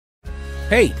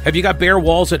Hey, have you got bare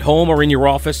walls at home or in your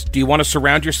office? Do you want to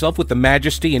surround yourself with the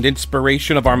majesty and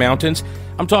inspiration of our mountains?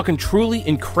 I'm talking truly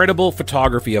incredible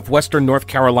photography of Western North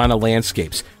Carolina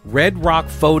landscapes.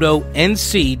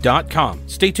 RedRockPhotoNC.com.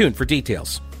 Stay tuned for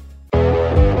details.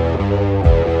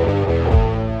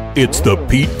 It's the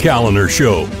Pete Kaliner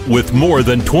Show. With more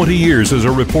than 20 years as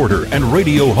a reporter and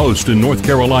radio host in North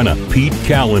Carolina, Pete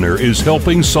Kaliner is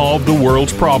helping solve the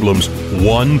world's problems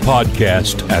one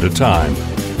podcast at a time.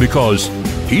 Because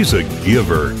he's a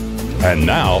giver. And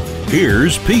now,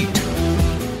 here's Pete.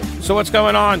 So what's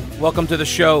going on? Welcome to the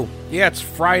show. Yeah, it's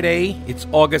Friday. It's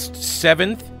August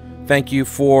 7th. Thank you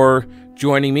for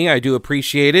joining me. I do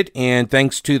appreciate it. And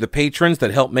thanks to the patrons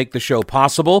that help make the show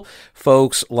possible.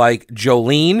 Folks like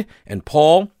Jolene and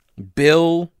Paul,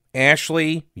 Bill,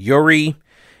 Ashley, Yuri,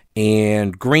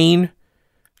 and Green,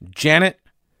 Janet,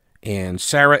 and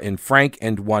Sarah, and Frank,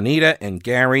 and Juanita, and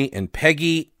Gary, and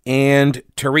Peggy, and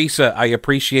Teresa. I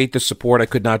appreciate the support. I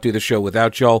could not do the show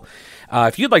without y'all.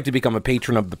 If you'd like to become a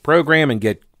patron of the program and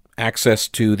get access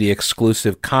to the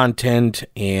exclusive content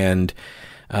and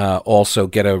also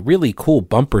get a really cool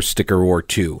bumper sticker or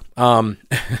two, you don't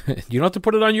have to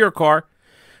put it on your car.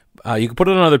 You can put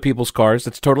it on other people's cars.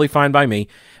 That's totally fine by me.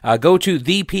 Go to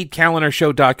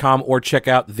thepetekalinershow.com or check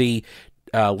out the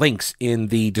links in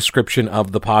the description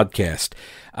of the podcast.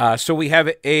 So we have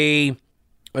a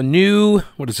new,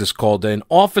 what is this called? An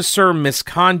officer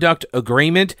misconduct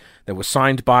agreement that was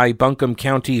signed by Buncombe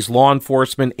County's law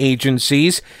enforcement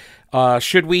agencies.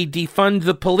 Should we defund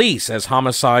the police as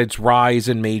homicides rise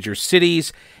in major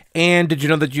cities? And did you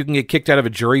know that you can get kicked out of a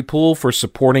jury pool for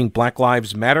supporting Black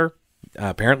Lives Matter?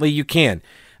 Apparently you can.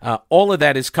 All of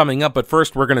that is coming up, but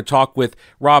first we're going to talk with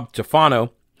Rob Tufano,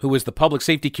 who is the Public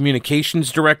Safety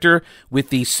Communications Director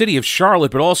with the City of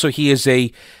Charlotte, but also he is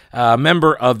a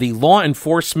member of the Law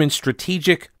Enforcement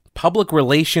Strategic Public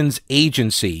Relations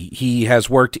Agency. He has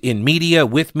worked in media,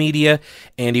 with media,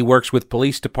 and he works with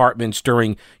police departments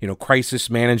during, crisis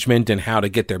management and how to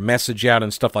get their message out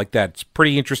and stuff like that. It's a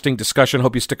pretty interesting discussion.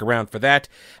 Hope you stick around for that.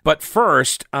 But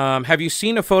first, have you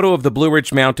seen a photo of the Blue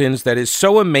Ridge Mountains that is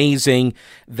so amazing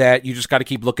that you just got to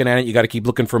keep looking at it? You got to keep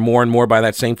looking for more and more by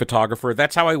that same photographer.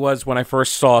 That's how I was when I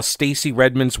first saw Stacy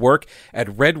Redmond's work at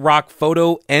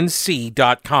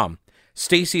RedRockPhotoNC.com.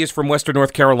 Stacy is from Western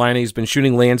North Carolina. He's been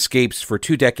shooting landscapes for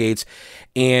 2 decades,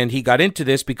 and he got into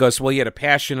this because, he had a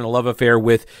passion and a love affair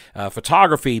with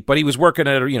photography, but he was working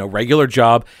at a regular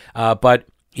job, but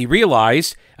he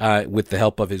realized, with the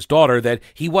help of his daughter, that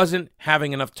he wasn't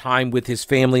having enough time with his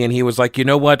family, and he was like, you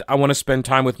know what, I want to spend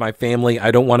time with my family.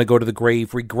 I don't want to go to the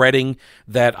grave regretting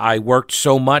that I worked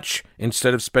so much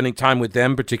instead of spending time with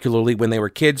them, particularly when they were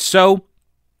kids. So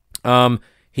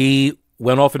he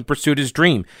went off and pursued his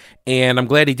dream. And I'm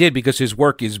glad he did because his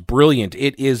work is brilliant.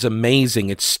 It is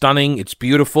amazing. It's stunning. It's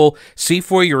beautiful. See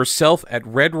for yourself at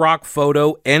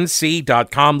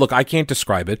RedRockPhotoNC.com. Look, I can't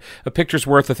describe it. A picture's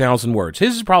worth 1,000 words.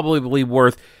 His is probably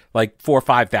worth like 4,000 or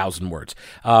 5,000 words.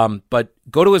 But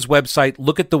go to his website,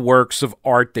 look at the works of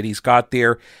art that he's got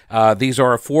there. These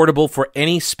are affordable for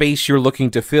any space you're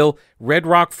looking to fill.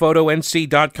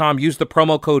 RedRockPhotoNC.com. Use the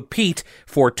promo code PETE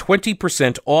for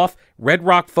 20% off.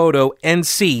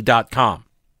 RedRockPhotoNC.com.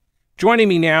 Joining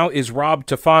me now is Rob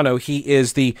Tufano. He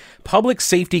is the Public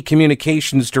Safety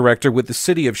Communications Director with the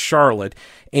City of Charlotte,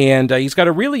 and he's got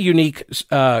a really unique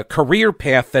career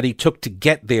path that he took to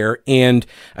get there, and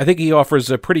I think he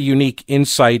offers a pretty unique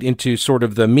insight into sort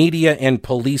of the media and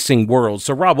policing world.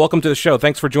 So, Rob, welcome to the show.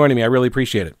 Thanks for joining me. I really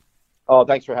appreciate it. Oh,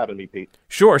 thanks for having me, Pete.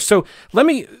 Sure. So,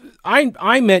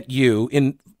 I met you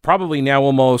in probably now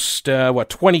almost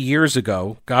 20 years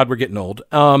ago. God, we're getting old.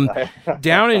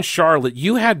 Down in Charlotte,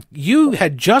 you had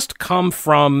just come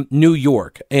from New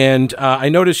York, and I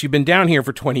noticed you've been down here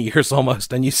for 20 years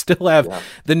almost, and you still have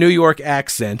the New York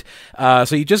accent.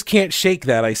 So you just can't shake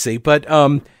that, I see. But it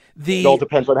all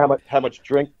depends on how much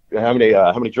drink. How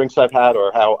many drinks I've had,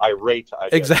 or how irate I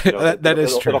get. Exactly, that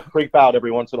is true. It'll creep out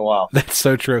every once in a while. That's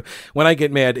so true. When I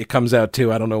get mad, it comes out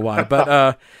too. I don't know why,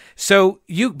 but so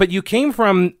you came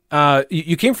from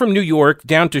New York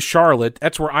down to Charlotte.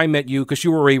 That's where I met you because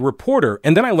you were a reporter,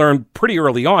 and then I learned pretty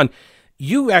early on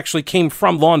you actually came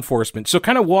from law enforcement. So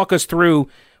kind of walk us through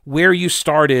where you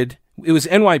started. It was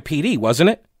NYPD, wasn't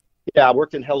it? Yeah, I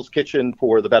worked in Hell's Kitchen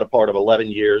for the better part of 11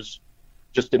 years,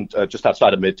 just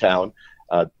outside of Midtown.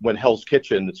 When Hell's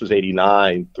Kitchen, this was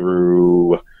 89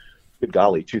 through, good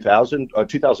golly,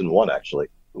 2001 actually.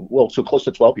 Well, so close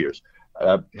to 12 years.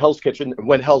 Hell's Kitchen,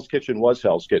 when Hell's Kitchen was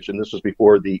Hell's Kitchen, this was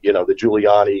before the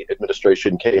Giuliani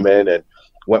administration came in and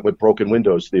went with broken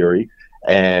windows theory.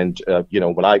 And,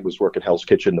 when I was working Hell's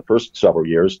Kitchen the first several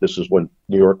years, this is when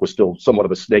New York was still somewhat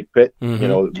of a snake pit,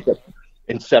 the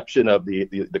inception of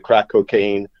the crack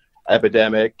cocaine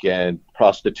epidemic and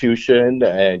prostitution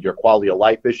and your quality of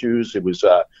life issues. It was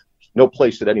no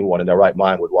place that anyone in their right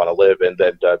mind would want to live. And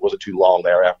then it wasn't too long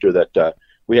thereafter that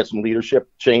we had some leadership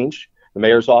change, the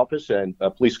mayor's office and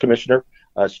police commissioner.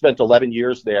 Spent 11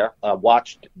 years there,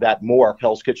 watched that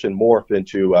Hell's Kitchen morph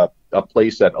into a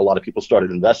place that a lot of people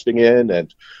started investing in,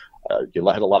 and you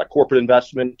had a lot of corporate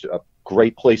investment, a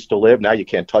great place to live. Now you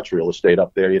can't touch real estate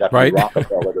up there. You'd have to be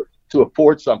Rockefeller to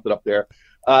afford something up there.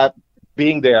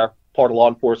 Being there, part of law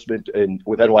enforcement and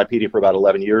with NYPD for about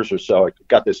 11 years or so, I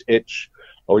got this itch.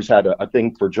 Always had a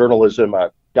thing for journalism. I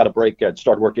got a break and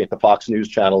started working at the Fox News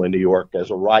Channel in New York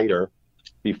as a writer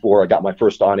before I got my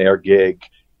first on-air gig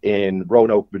in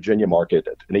Roanoke, Virginia market,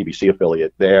 an ABC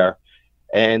affiliate there.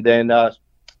 And then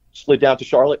slid down to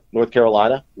Charlotte, North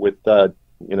Carolina with,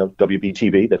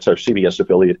 WBTV. That's our CBS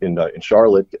affiliate in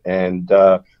Charlotte, and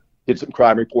did some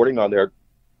crime reporting on their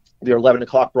 11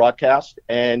 o'clock broadcast,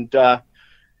 and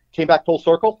came back full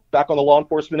circle, back on the law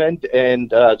enforcement end,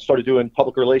 and started doing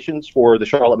public relations for the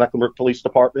Charlotte-Mecklenburg Police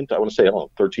Department, I want to say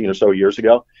 13 or so years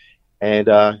ago. And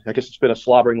I guess it's been a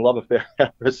slobbering love affair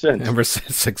ever since. Ever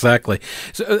since, exactly.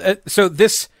 So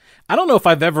this, I don't know if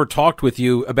I've ever talked with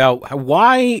you about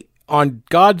why on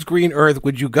God's green earth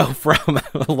would you go from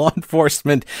law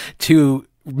enforcement to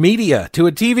media, to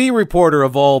a TV reporter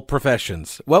of all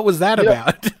professions? What was that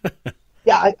about?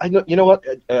 Yeah, I know. You know what?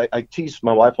 I tease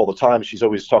my wife all the time. She's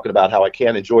always talking about how I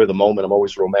can't enjoy the moment. I'm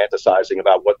always romanticizing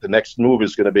about what the next move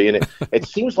is going to be, and it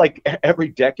seems like every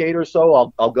decade or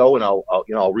so, I'll go and I'll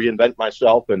reinvent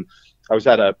myself. And I was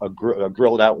at a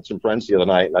grill out with some friends the other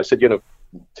night, and I said,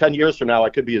 10 years from now, I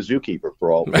could be a zookeeper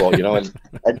for all and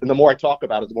the more I talk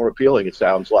about it, the more appealing it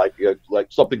sounds like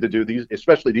something to do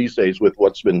especially these days with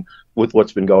what's been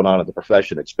going on in the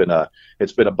profession. It's been a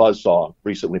buzzsaw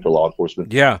recently for law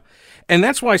enforcement. Yeah. And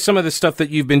that's why some of the stuff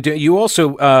that you've been doing, you also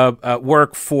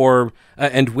work for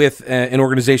and with an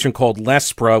organization called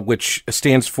LESPRA, which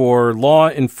stands for Law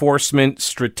Enforcement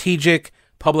Strategic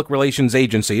Public Relations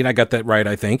Agency, and I got that right,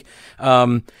 I think.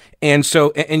 And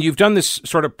you've done this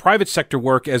sort of private sector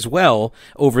work as well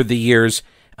over the years,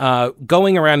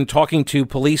 going around and talking to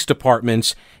police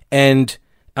departments. And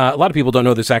a lot of people don't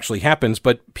know this actually happens,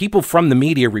 but people from the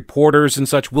media, reporters and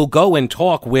such, will go and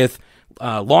talk with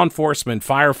law enforcement,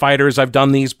 firefighters. I've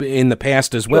done these in the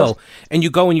past as well. Yes. And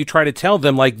you go and you try to tell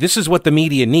them, this is what the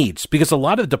media needs, because a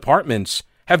lot of departments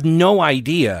have no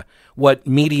idea what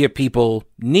media people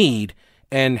need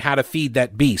and how to feed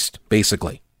that beast,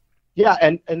 basically. Yeah,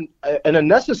 and a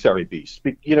necessary beast.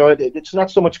 It's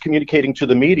not so much communicating to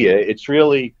the media. It's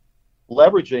really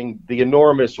leveraging the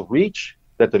enormous reach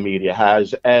that the media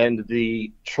has and the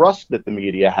trust that the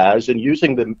media has, and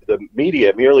using the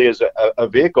media merely as a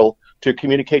vehicle to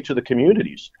communicate to the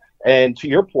communities. And to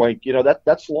your point,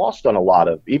 that's lost on a lot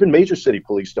of even major city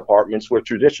police departments, where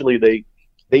traditionally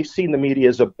they've seen the media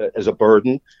as a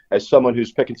burden, as someone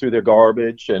who's picking through their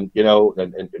garbage and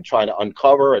trying to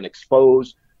uncover and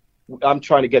expose. I'm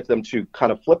trying to get them to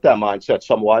kind of flip that mindset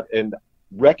somewhat and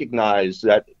recognize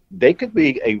that they could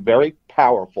be a very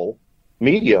powerful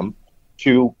medium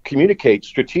to communicate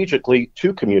strategically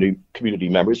to community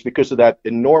members because of that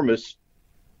enormous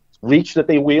reach that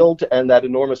they wield and that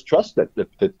enormous trust that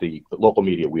the local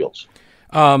media wields.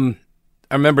 I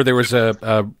remember there was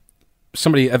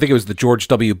somebody, I think it was the George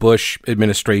W. Bush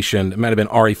administration. It might have been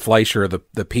Ari Fleischer, the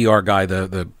PR guy,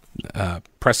 the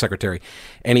press secretary,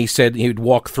 and he said he would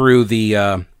walk through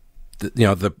the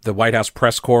White House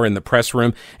press corps in the press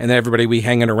room, and then everybody would be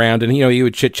hanging around, and he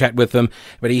would chit chat with them,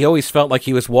 but he always felt like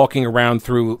he was walking around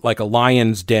through like a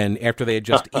lion's den after they had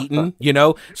just eaten,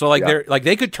 So they're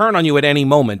they could turn on you at any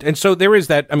moment, and so there is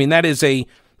that. I mean,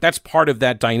 that's part of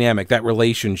that dynamic, that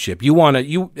relationship.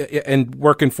 And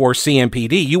working for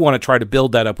CMPD, you want to try to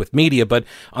build that up with media, but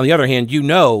on the other hand,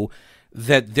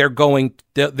 that they're going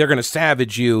to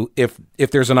savage you if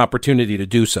there's an opportunity to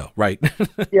do so, right?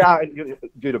 Yeah,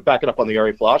 dude, backing up on the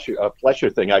Ari Fleischer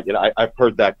thing, I've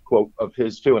heard that quote of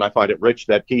his too, and I find it rich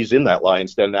that he's in that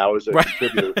lion's den now as a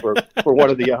contributor for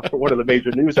one of the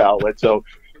major news outlets. So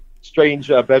strange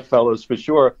bedfellows for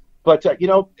sure, but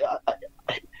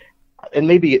and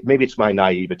maybe it's my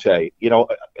naivete,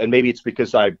 and maybe it's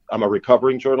because I'm a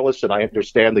recovering journalist and I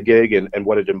understand the gig and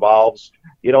what it involves.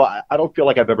 I don't feel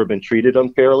like I've ever been treated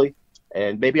unfairly,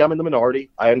 and maybe I'm in the minority.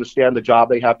 I understand the job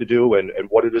they have to do and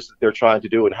what it is that they're trying to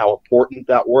do and how important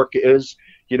that work is.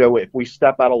 If we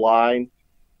step out of line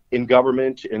in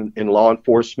government, in law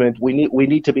enforcement, we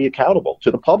need to be accountable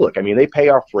to the public. I mean, they pay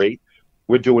our freight.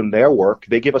 we're doing their work.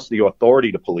 They give us the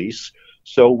authority to police.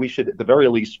 So we should, at the very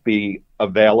least, be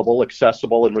available,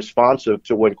 accessible, and responsive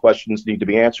to when questions need to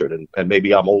be answered. And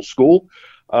maybe I'm old school,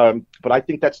 but I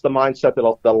think that's the mindset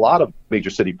that a lot of major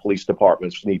city police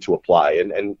departments need to apply.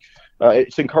 And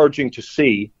it's encouraging to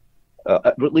see,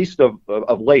 at least of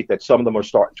late, that some of them are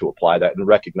starting to apply that and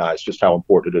recognize just how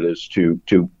important it is to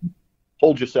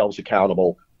hold yourselves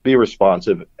accountable, be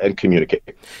responsive, and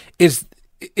communicate. Is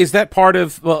that part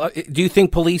of, well, do you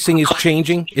think policing is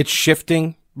changing? It's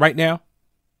shifting right now?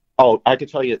 Oh, I can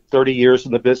tell you 30 years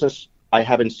in the business, I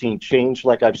haven't seen change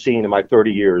like I've seen in my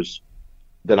 30 years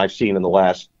than I've seen in the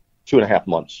last 2.5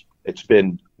 months. It's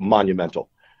been monumental.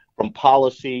 From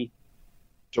policy,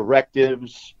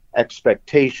 directives,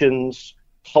 expectations,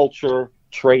 culture,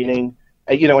 training,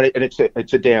 and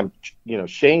it's a damn,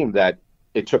 shame that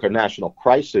it took a national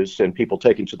crisis and people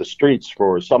taking to the streets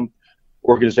for some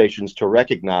organizations to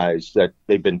recognize that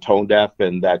they've been tone deaf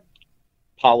and that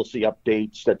policy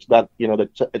updates, that's not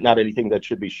anything that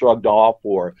should be shrugged off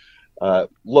or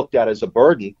looked at as a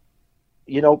burden.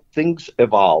 Things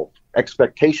evolve,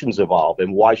 expectations evolve,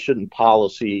 and why shouldn't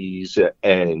policies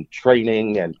and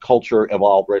training and culture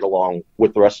evolve right along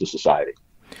with the rest of society?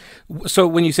 So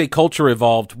when you say culture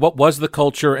evolved, what was the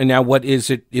culture and now what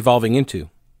is it evolving into?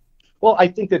 Well, I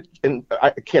think that, and I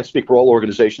can't speak for all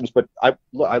organizations, but I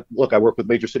work with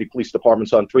major city police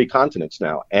departments on 3 continents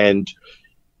now, and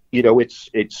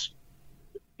it's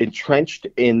entrenched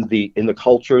in the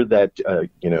culture that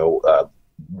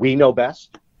we know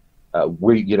best.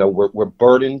 We're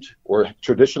burdened, or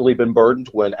traditionally been burdened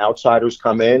when outsiders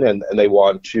come in and they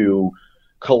want to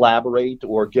collaborate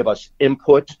or give us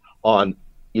input on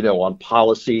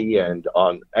policy and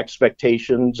on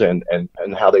expectations and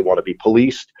how they want to be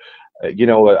policed.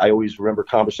 I always remember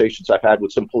conversations I've had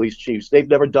with some police chiefs. They've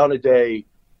never done a day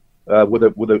with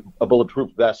a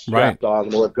bulletproof vest strapped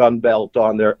on or a gun belt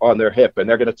on their hip, and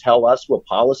they're going to tell us what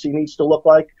policy needs to look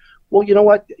like. Well, you know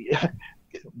what?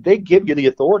 They give you the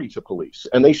authority to police,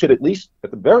 and they should at the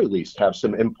very least, have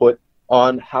some input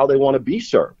on how they want to be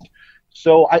served.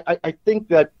 So I think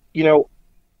that,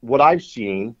 what I've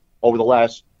seen over the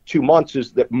last 2 months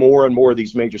is that more and more of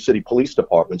these major city police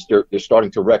departments, they're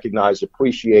starting to recognize,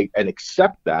 appreciate, and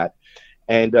accept that.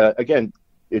 And again,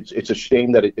 it's a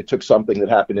shame that it took something that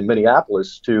happened in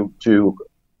Minneapolis to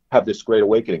have this great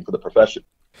awakening for the profession.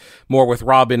 More with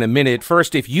Rob in a minute.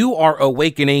 First, if you are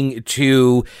awakening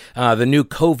to the new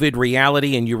COVID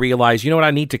reality and you realize,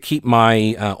 I need to keep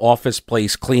my office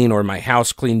place clean or my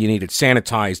house clean, you need it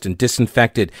sanitized and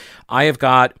disinfected, I have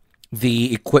got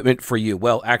the equipment for you.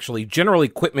 Well, actually, General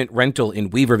Equipment Rental in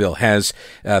Weaverville has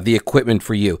the equipment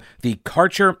for you. The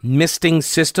Karcher misting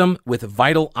system with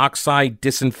vital oxide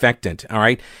disinfectant. All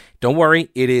right. Don't worry.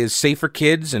 It is safe for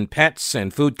kids and pets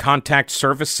and food contact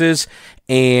surfaces.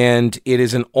 And it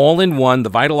is an all-in-one. The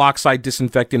vital oxide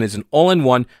disinfectant is an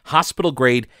all-in-one hospital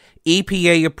grade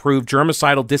EPA approved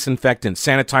germicidal disinfectant,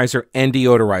 sanitizer, and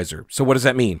deodorizer. So what does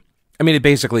that mean? I mean, it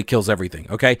basically kills everything,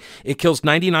 okay? It kills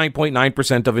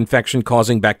 99.9% of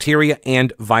infection-causing bacteria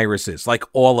and viruses, like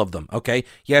all of them, okay?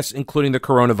 Yes, including the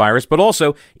coronavirus, but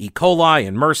also E. coli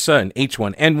and MRSA and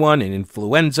H1N1 and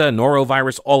influenza,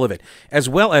 norovirus, all of it, as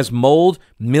well as mold,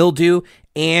 mildew,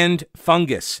 and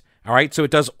fungus, all right? So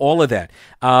it does all of that.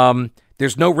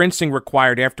 There's no rinsing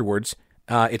required afterwards.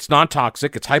 It's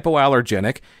non-toxic, it's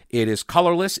hypoallergenic, it is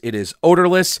colorless, it is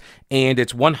odorless, and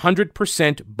it's 100%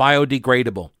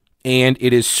 biodegradable. And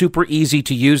it is super easy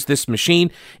to use, this machine.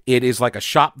 It is like a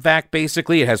shop vac,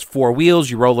 basically. It has 4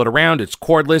 wheels. You roll it around. It's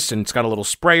cordless, and it's got a little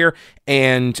sprayer,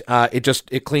 and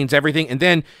it cleans everything. And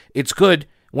then it's good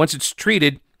once it's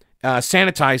treated,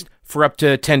 sanitized for up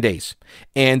to 10 days.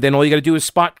 And then all you got to do is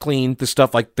spot clean the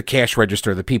stuff like the cash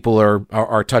register that people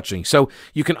are touching. So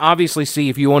you can obviously see,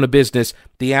 if you own a business,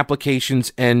 the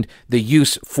applications and the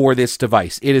use for this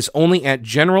device. It is only at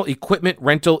General Equipment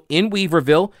Rental in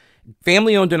Weaverville.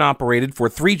 Family owned and operated for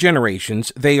 3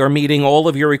 generations. They are meeting all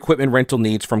of your equipment rental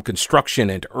needs, from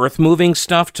construction and earth moving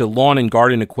stuff to lawn and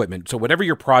garden equipment. So whatever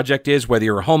your project is, whether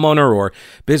you're a homeowner or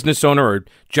business owner or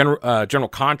general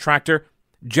contractor,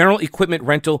 General Equipment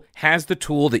Rental has the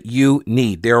tool that you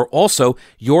need. They are also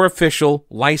your official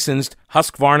licensed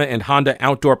Husqvarna and Honda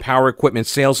outdoor power equipment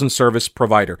sales and service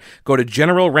provider. Go to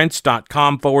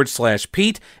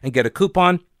generalrents.com/Pete and get a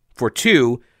coupon for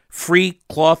 2 free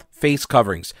cloth face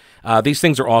coverings. These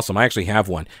things are awesome. I actually have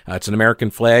one. It's an American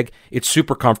flag. It's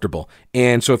super comfortable.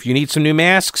 And so if you need some new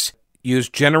masks, use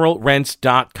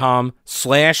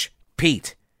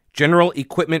generalrents.com/Pete. General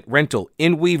Equipment Rental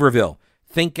in Weaverville.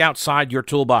 Think outside your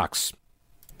toolbox.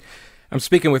 I'm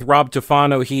speaking with Rob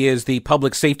Tufano. He is the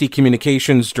Public Safety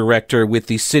Communications Director with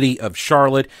the City of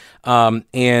Charlotte,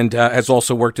 and has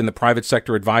also worked in the private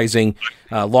sector advising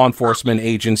law enforcement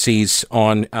agencies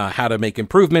on how to make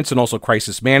improvements and also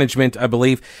crisis management, I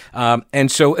believe.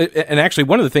 And actually,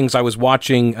 one of the things I was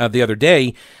watching the other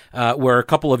day were a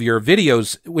couple of your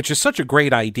videos, which is such a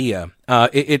great idea.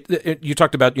 You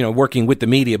talked about, working with the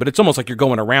media, but it's almost like you're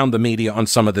going around the media on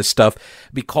some of this stuff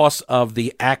because of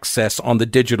the access on the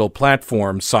digital platform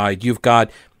side. You've got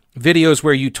videos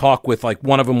where you talk with, like,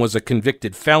 one of them was a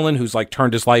convicted felon who's like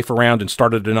turned his life around and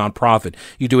started a nonprofit.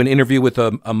 You do an interview with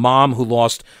a mom who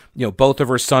lost, both of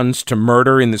her sons to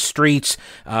murder in the streets.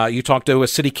 You talk to a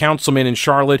city councilman in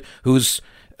Charlotte who's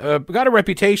got a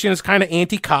reputation as kind of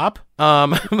anti-cop,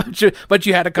 but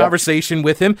you had a conversation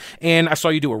with him, and I saw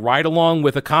you do a ride-along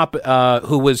with a cop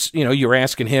who was, you were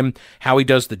asking him how he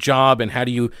does the job and how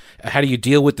do you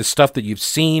deal with the stuff that you've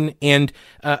seen, and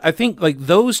I think like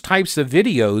those types of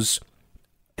videos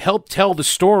help tell the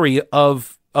story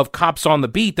of cops on the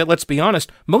beat that, let's be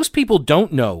honest, most people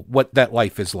don't know what that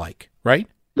life is like, right?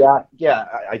 Yeah,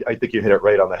 I think you hit it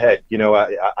right on the head.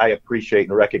 I appreciate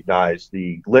and recognize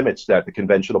the limits that the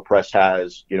conventional press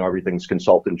has. Everything's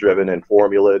consultant driven and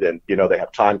formulated, and, they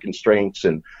have time constraints.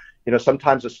 And,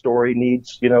 sometimes a story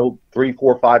needs, 3,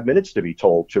 4, 5 minutes to be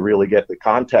told to really get the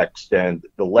context and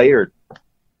the layered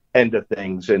end of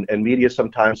things. And media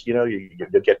sometimes, you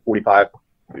get 45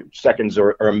 seconds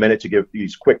or a minute to give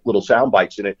these quick little sound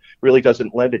bites, and it really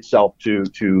doesn't lend itself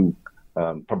to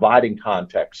providing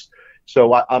context. So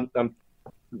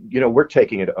we're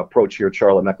taking an approach here at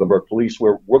Charlotte Mecklenburg Police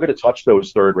where we're going to touch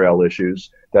those third rail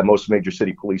issues that most major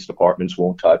city police departments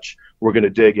won't touch. We're going to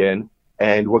dig in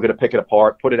and we're going to pick it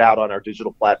apart, put it out on our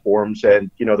digital platforms.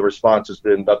 And, the response has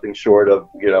been nothing short of,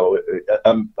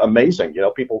 amazing.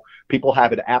 People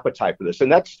have an appetite for this.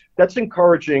 And that's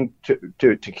encouraging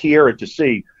to hear and to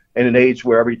see in an age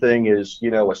where everything is, a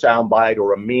soundbite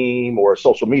or a meme or a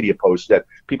social media post, that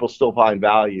people still find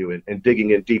value in digging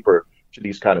in deeper to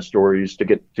these kind of stories to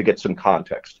get some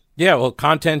context. Yeah, well,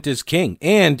 content is king,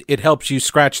 and it helps you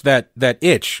scratch that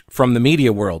itch from the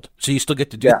media world. So you still get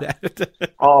to do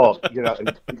that. Oh,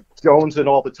 Jones and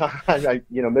all the time. I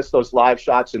miss those live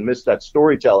shots and miss that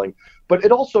storytelling. But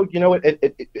it also,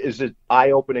 it is as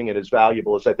eye-opening and as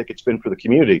valuable as I think it's been for the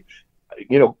community.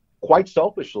 Quite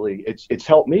selfishly, it's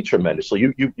helped me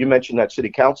tremendously. You mentioned that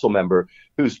city council member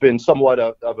who's been somewhat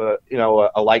of a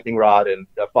lightning rod and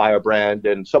a firebrand,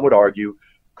 and some would argue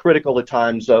critical at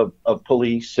times of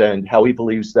police and how he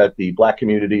believes that the Black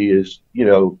community is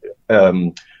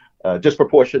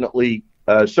disproportionately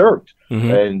served,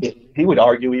 and he would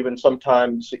argue even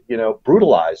sometimes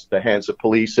brutalized the hands of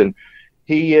police. And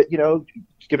he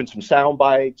given some sound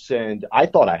bites, and I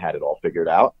thought I had it all figured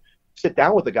out. Sit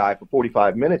down with the guy for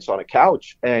 45 minutes on a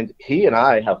couch, and he and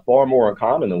I have far more in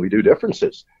common than we do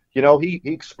differences. He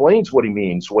explains what he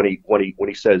means when he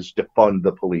says defund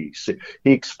the police.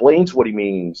 He explains what he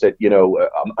means that,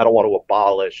 I don't want to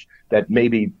abolish, that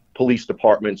maybe police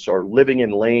departments are living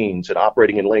in lanes and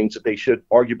operating in lanes that they should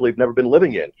arguably have never been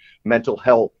living in. Mental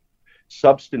health,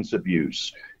 substance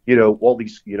abuse, all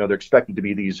these, they're expected to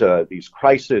be these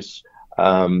crisis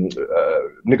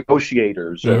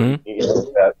negotiators,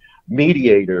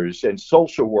 mediators and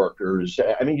social workers.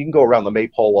 I mean, you can go around the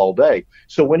maypole all day.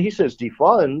 So when he says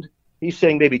defund, he's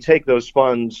saying maybe take those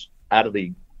funds out of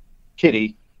the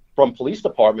kitty from police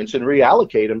departments and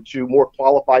reallocate them to more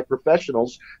qualified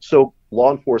professionals so law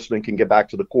enforcement can get back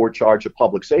to the core charge of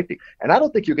public safety. And I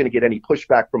don't think you're going to get any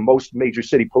pushback from most major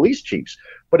city police chiefs.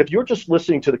 But if you're just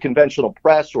listening to the conventional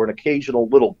press or an occasional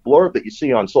little blurb that you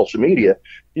see on social media,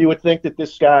 you would think that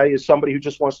this guy is somebody who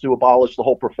just wants to abolish the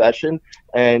whole profession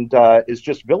and is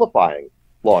just vilifying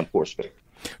law enforcement.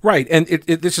 Right, and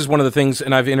this is one of the things,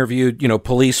 and I've interviewed,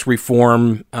 police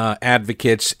reform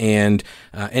advocates and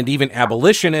even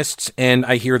abolitionists, and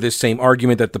I hear this same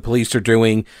argument that the police are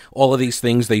doing all of these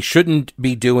things they shouldn't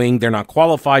be doing. They're not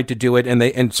qualified to do it,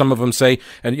 and some of them say,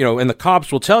 and the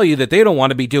cops will tell you that they don't want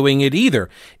to be doing it either.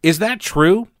 Is that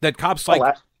true? That cops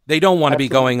they don't want to be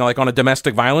going like on a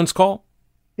domestic violence call?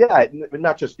 Yeah,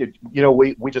 not just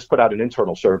we just put out an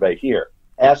internal survey here,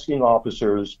 asking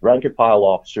officers, rank and file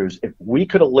officers, if we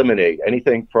could eliminate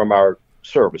anything from our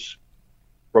service,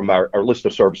 from our list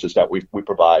of services that we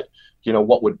provide,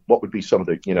 what would be some of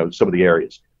the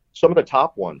areas. Some of the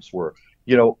top ones were,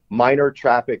 minor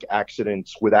traffic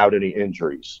accidents without any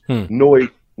injuries,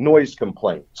 noise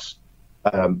complaints,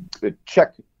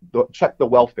 check the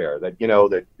welfare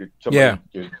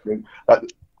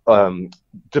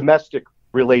domestic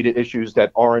related issues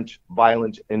that aren't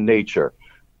violent in nature.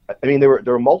 I mean, there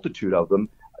are a multitude of them.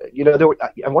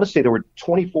 I want to say there were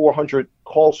 2,400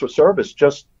 calls for service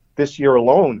just this year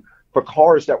alone for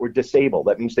cars that were disabled.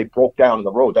 That means they broke down on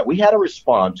the road that we had to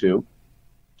respond to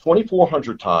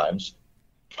 2,400 times,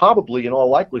 probably in all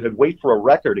likelihood, wait for a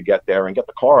wrecker to get there and get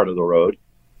the car out of the road,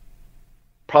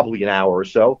 probably an hour or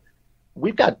so.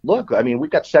 We've got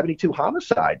 72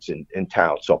 homicides in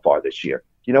town so far this year.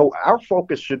 Our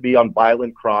focus should be on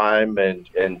violent crime and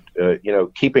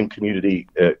keeping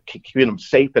keeping them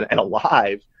safe and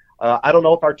alive. I don't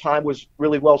know if our time was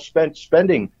really well spent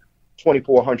spending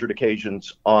 2,400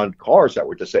 occasions on cars that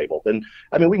were disabled. And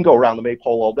we can go around the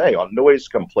Maypole all day on noise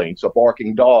complaints, a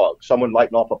barking dog, someone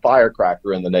lighting off a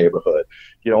firecracker in the neighborhood.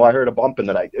 I heard a bump in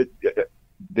the night.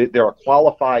 There are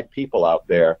qualified people out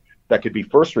there that could be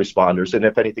first responders. And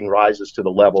if anything rises to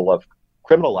the level of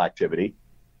criminal activity,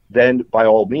 then by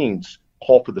all means,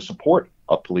 call for the support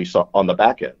of police on the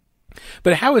back end.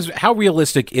 But how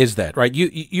realistic is that, right?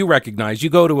 You recognize, you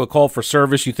go to a call for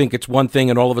service, you think it's one thing,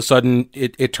 and all of a sudden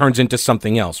it turns into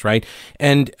something else, right?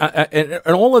 And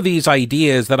all of these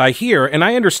ideas that I hear, and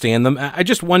I understand them, I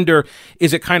just wonder,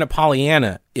 is it kind of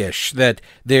Pollyanna-ish that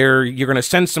you're going to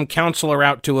send some counselor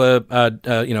out to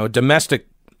a domestic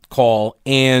call,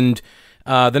 and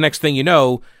the next thing you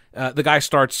know, the guy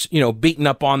starts, beating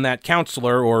up on that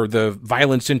counselor or the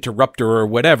violence interrupter or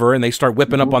whatever, and they start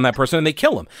whipping up on that person and they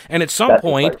kill him. And at some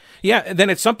point,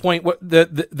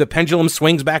 the pendulum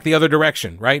swings back the other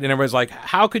direction, right? And everybody's like,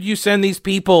 how could you send these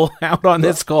people out on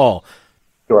this call?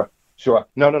 Sure.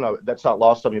 No. That's not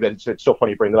lost on me. It's so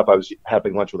funny you bring that up. I was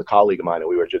having lunch with a colleague of mine, and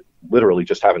we were literally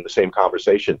just having the same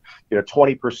conversation.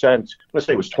 20%, let's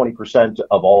say it was 20%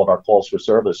 of all of our calls for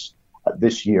service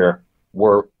this year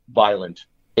were violent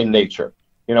in nature,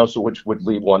 so which would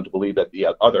lead one to believe that the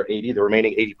other the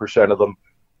remaining 80% of them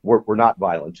were not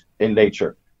violent in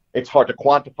nature. It's hard to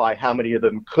quantify how many of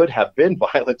them could have been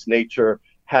violent in nature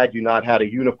had you not had a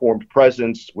uniformed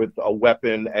presence with a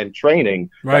weapon and training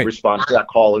that responds to that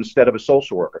call instead of a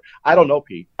social worker. I don't know,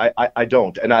 Pete. I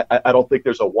don't. And I don't think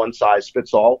there's a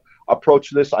one-size-fits-all approach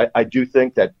to this. I do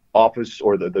think that office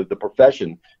or the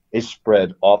profession is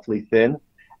spread awfully thin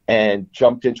and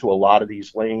jumped into a lot of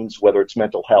these lanes, whether it's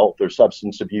mental health or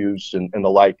substance abuse and the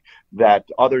like, that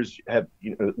others have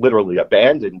literally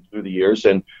abandoned through the years.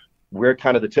 And we're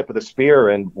kind of the tip of the spear,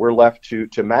 and we're left to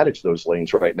manage those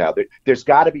lanes right now. There's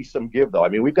got to be some give, though.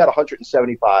 We've got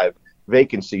 175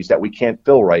 vacancies that we can't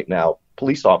fill right now,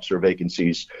 police officer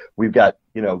vacancies. We've got,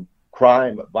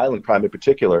 crime, violent crime in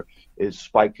particular, is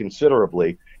spiked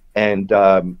considerably. And,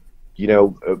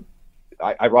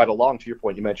 I ride along to your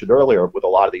point you mentioned earlier with a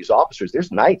lot of these officers.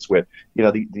 There's nights where,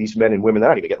 these men and women,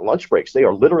 they're not even getting lunch breaks. They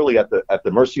are literally at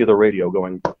the mercy of the radio,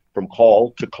 going from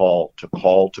call to call to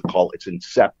call to call. It's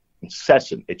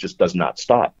incessant. It just does not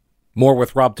stop. More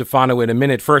with Rob Tufano in a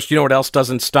minute. First, you know what else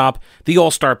doesn't stop? The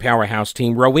All-Star Powerhouse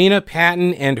team. Rowena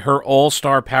Patton and her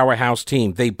All-Star Powerhouse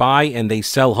team. They buy and they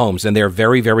sell homes, and they're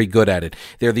very, very good at it.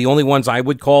 They're the only ones I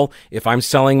would call if I'm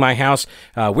selling my house.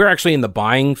 We're actually in the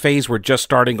buying phase. We're just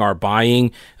starting our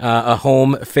buying a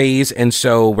home phase, and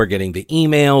so we're getting the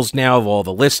emails now of all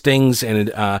the listings,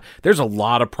 and there's a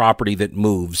lot of property that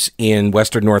moves in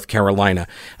Western North Carolina.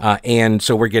 And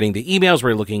so we're getting the emails.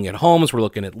 We're looking at homes. We're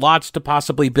looking at lots to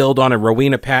possibly build on. A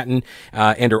Rowena Patton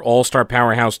and her All-Star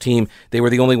Powerhouse team. They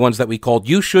were the only ones that we called.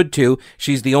 You should too.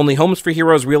 She's the only Homes for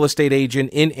Heroes real estate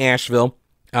agent in Asheville.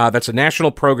 That's a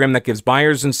national program that gives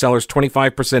buyers and sellers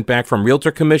 25% back from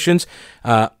realtor commissions.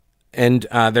 And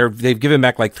they've given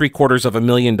back like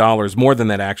 $750,000, more than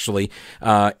that actually.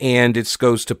 And it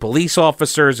goes to police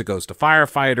officers, it goes to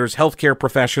firefighters, healthcare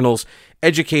professionals,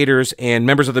 educators, and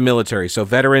members of the military. So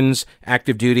veterans,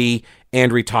 active duty,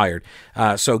 and retired.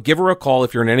 So give her a call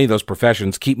if you're in any of those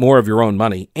professions. Keep more of your own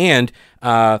money. And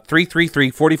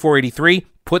 333-4483.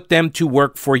 Put them to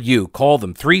work for you. Call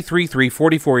them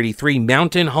 333-4483,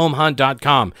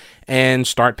 mountainhomehunt.com, and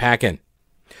start packing.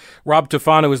 Rob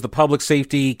Tufano is the Public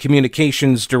Safety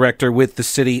Communications Director with the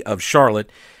City of Charlotte.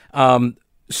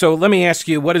 So let me ask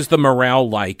you, what is the morale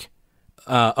like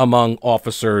among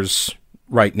officers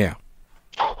right now?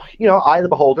 Eye of the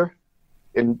beholder,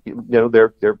 and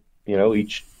they're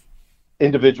each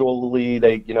individually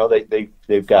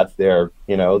they've got their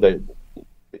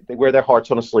they wear their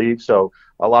hearts on a sleeve. So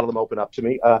a lot of them open up to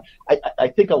me. I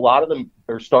think a lot of them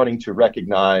are starting to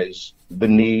recognize the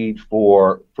need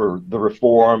for the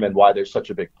reform and why there's such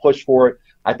a big push for it.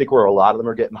 I think where a lot of them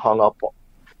are getting hung up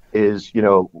is,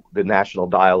 the national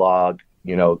dialogue,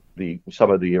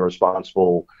 some of the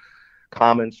irresponsible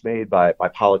comments made by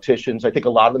politicians. I think a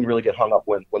lot of them really get hung up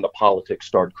when the politics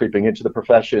start creeping into the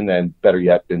profession, and better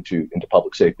yet, into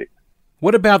public safety.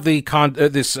 What about the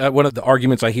one of the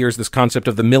arguments I hear is this concept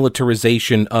of the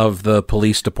militarization of the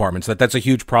police departments. That's a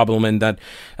huge problem, and that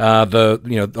a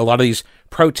lot of these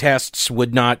protests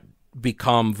would not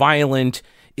become violent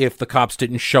if the cops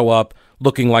didn't show up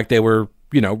looking like they were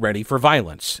ready for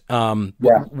violence.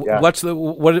 What does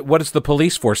the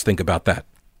police force think about that?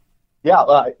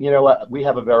 Yeah, we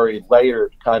have a very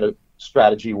layered kind of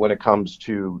strategy when it comes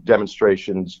to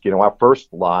demonstrations. Our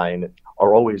first line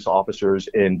are always officers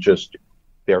in just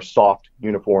their soft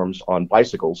uniforms on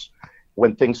bicycles.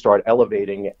 When things start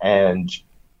elevating and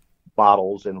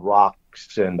bottles and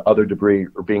rocks and other debris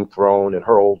are being thrown and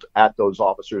hurled at those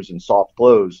officers in soft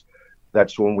clothes,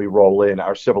 that's when we roll in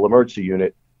our civil emergency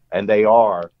unit, and they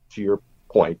are, to your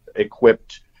point,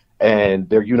 equipped, and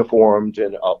they're uniformed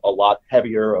and a lot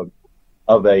heavier of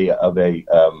a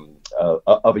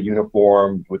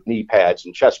uniform with knee pads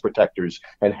and chest protectors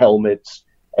and helmets,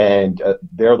 and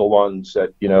they're the ones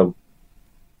that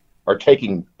are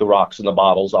taking the rocks and the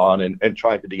bottles on and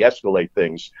trying to de-escalate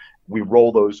things. We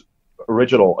roll those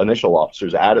initial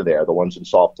officers out of there, the ones in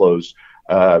soft clothes,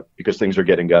 because things are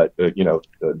getting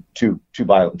too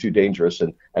violent, too dangerous,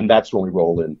 and that's when we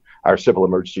roll in our civil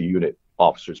emergency unit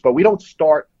officers. But we don't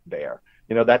start there.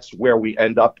 That's where we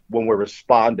end up when we're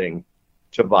responding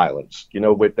to violence.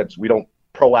 We don't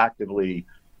proactively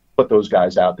put those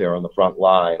guys out there on the front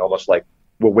line, almost like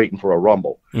we're waiting for a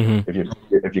rumble.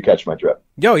 If you catch my drift.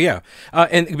 Oh yeah,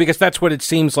 and because that's what it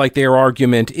seems like their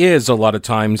argument is a lot of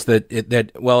times, that if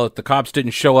the cops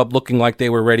didn't show up looking like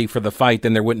they were ready for the fight,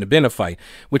 then there wouldn't have been a fight.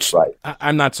 Which right.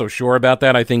 I'm not so sure about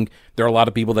that. I think there are a lot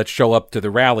of people that show up to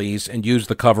the rallies and use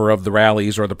the cover of the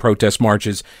rallies or the protest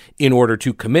marches in order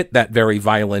to commit that very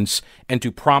violence and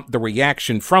to prompt the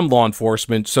reaction from law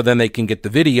enforcement, so then they can get the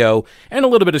video and a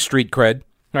little bit of street cred.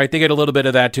 Right, they get a little bit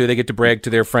of that too. They get to brag to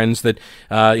their friends that,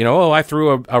 I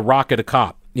threw a rock at a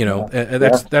cop.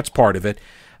 That's part of it.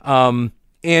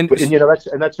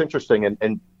 That's interesting.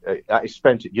 And I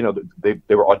spent,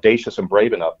 they were audacious and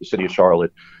brave enough. The city of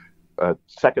Charlotte,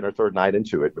 second or third night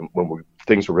into it, when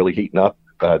things were really heating up,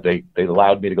 they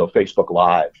allowed me to go Facebook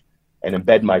Live and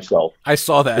embed myself. I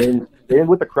saw that in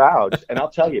with the crowds, and I'll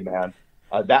tell you, man,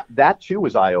 that too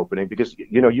was eye opening, because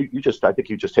I think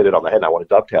you just hit it on the head, and I want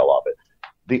to dovetail off it.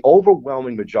 The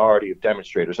overwhelming majority of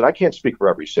demonstrators, and I can't speak for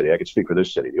every city, I can speak for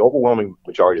this city, the overwhelming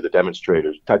majority of the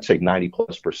demonstrators, I'd say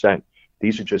 90+%,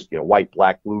 these are just, white,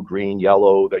 black, blue, green,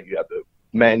 yellow, that you have the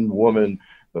men, women,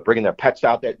 they're bringing their pets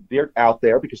out there. They're out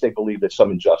there because they believe that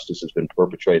some injustice has been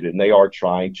perpetrated, and they are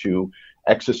trying to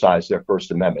exercise their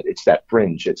First Amendment. It's that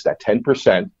fringe. It's that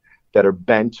 10% that are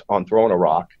bent on throwing a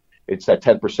rock. It's that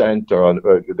 10%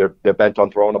 they're bent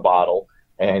on throwing a bottle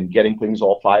and getting things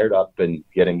all fired up and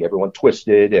getting everyone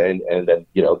twisted, and then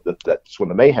that's when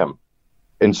the mayhem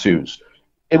ensues.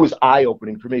 It was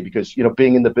eye-opening for me because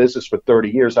being in the business for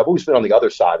 30 years, I've always been on the other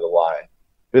side of the line,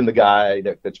 been the guy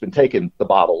that's been taking the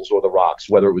bottles or the rocks,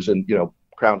 whether it was in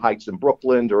Crown Heights in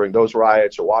Brooklyn during those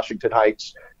riots, or Washington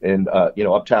Heights in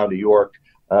uptown New York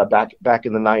back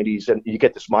in the 90s, and you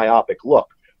get this myopic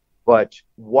look. But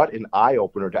what an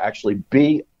eye-opener to actually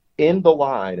be in the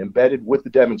line, embedded with the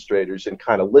demonstrators, and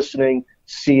kind of listening,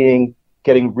 seeing,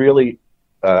 getting really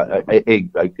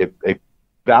a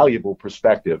valuable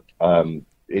perspective.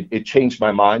 It changed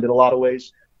my mind in a lot of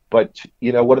ways. But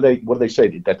what do they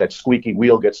say? That squeaky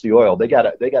wheel gets the oil. They got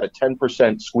a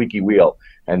 10% squeaky wheel,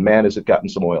 and man, has it gotten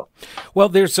some oil. Well,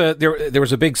 there was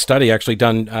a big study actually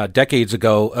done decades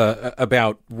ago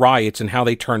about riots and how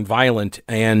they turn violent,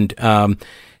 and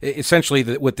essentially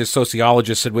what the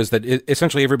sociologist said was that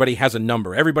essentially everybody has a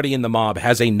number. Everybody in the mob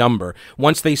has a number.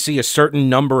 Once they see a certain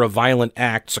number of violent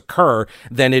acts occur,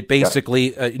 then it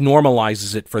basically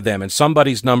normalizes it for them. And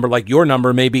somebody's number, like your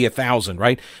number, may be 1,000,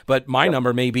 right? But my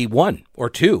number may be 1 or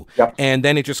 2. And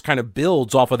then it just kind of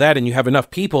builds off of that, and you have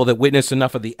enough people that witness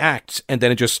enough of the acts, and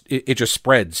then it just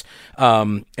spreads.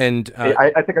 I think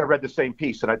I read the same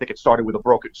piece, and I think it started with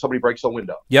somebody breaks a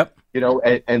window. Yep.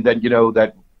 And then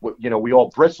that we all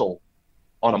bristle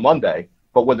on a Monday,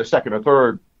 but when the second or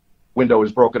third window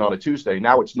is broken on a Tuesday,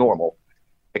 now it's normal,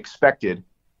 expected,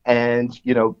 and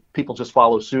people just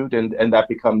follow suit, and that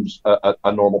becomes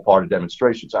a normal part of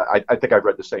demonstrations. I think I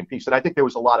read the same piece, and I think there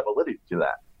was a lot of validity to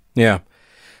that. Yeah.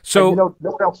 So no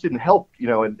one else didn't help,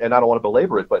 and I don't want to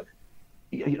belabor it, but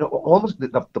almost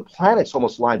the planets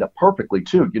almost lined up perfectly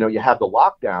too. You have the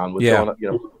lockdown with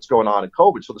what's going on in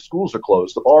COVID. So the schools are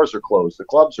closed, the bars are closed, the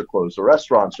clubs are closed, the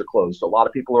restaurants are closed. A lot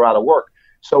of people are out of work.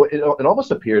 So it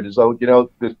almost appeared as though,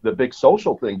 the big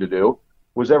social thing to do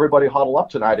was everybody huddle up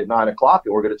tonight at 9:00,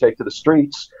 and we're going to take to the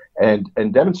streets and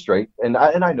demonstrate. And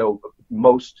I know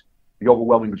most the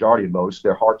overwhelming majority of most,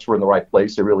 their hearts were in the right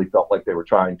place. They really felt like they were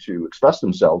trying to express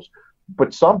themselves.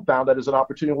 But some found that as an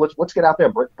opportunity. Let's get out there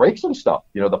and break some stuff,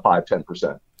 the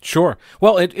 5-10%. Sure.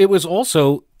 Well, it was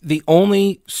also the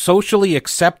only socially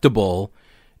acceptable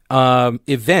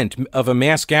event of a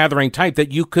mass gathering type that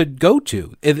you could go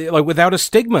to, like without a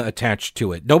stigma attached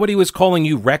to it. Nobody was calling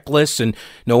you reckless, and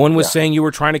no one was saying you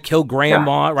were trying to kill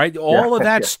grandma, right? All of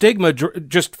that stigma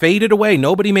just faded away.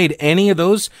 Nobody made any of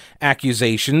those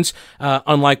accusations,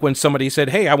 unlike when somebody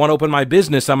said, hey, I want to open my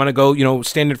business. I'm going to go,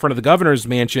 stand in front of the governor's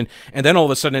mansion. And then all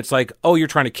of a sudden it's like, oh, you're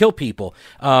trying to kill people.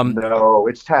 No,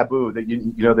 it's taboo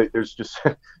that there's just,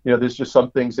 there's just some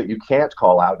things that you can't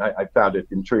call out. And I found it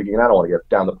intriguing, and I don't want to get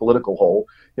down the political hole.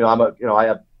 I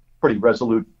have pretty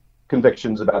resolute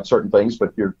convictions about certain things,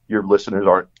 but your listeners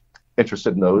aren't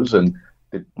interested in those, and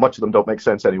much of them don't make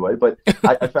sense anyway. But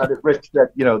I found it rich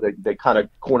that they kind of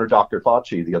cornered Dr.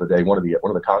 Fauci the other day, one of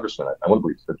the congressmen. I want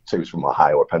to say he was from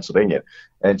Ohio or Pennsylvania,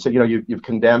 and so you've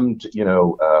condemned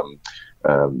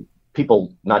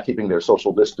people not keeping their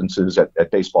social distances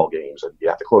at baseball games, and you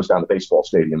have to close down the baseball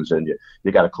stadiums, and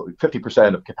you got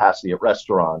 50% of capacity at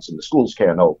restaurants, and the schools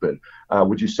can't open.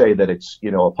 Would you say that it's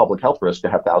a public health risk to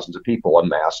have thousands of people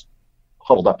unmasked,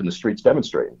 huddled up in the streets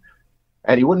demonstrating?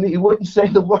 And he wouldn't say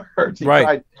the words. He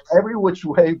tried every which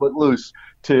way but loose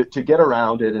to get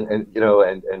around it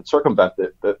and circumvent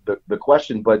the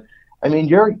question. But I mean,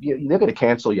 they're going to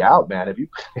cancel you out, man,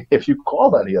 if you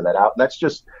call any of that out. And that's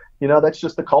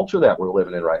just the culture that we're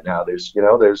living in right now. There's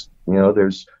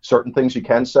certain things you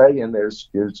can say, and there's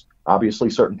obviously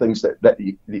certain things that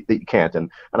you can't. And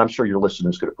I'm sure your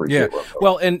listeners could appreciate. Yeah.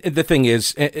 Well, and the thing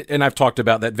is, and I've talked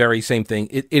about that very same thing.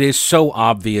 It is so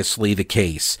obviously the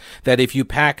case that if you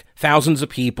pack thousands of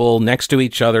people next to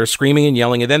each other, screaming and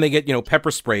yelling, and then they get, pepper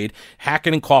sprayed,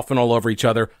 hacking and coughing all over each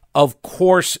other, of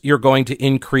course you're going to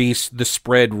increase the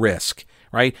spread risk.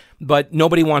 Right. But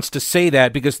nobody wants to say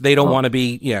that because they don't want to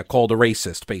be called a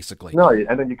racist, basically. No.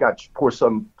 And then you got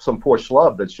some poor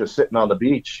schlub that's just sitting on the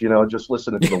beach, just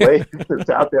listening to the waves that's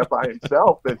out there by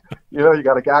himself. And, you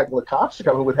got a guy, the cops are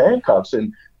coming with handcuffs,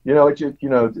 and, a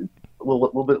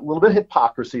little bit of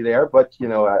hypocrisy there. But,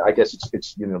 I guess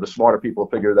it's the smarter people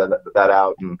figure that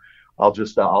out. And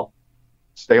I'll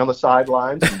stay on the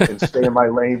sidelines and stay in my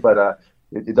lane. But,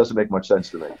 it doesn't make much sense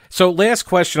to me. So last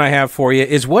question I have for you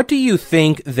is, what do you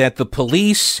think that the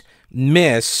police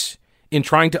miss in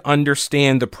trying to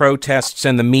understand the protests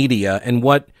and the media, and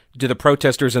what do the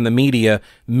protesters and the media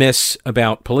miss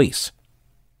about police?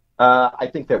 I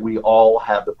think that we all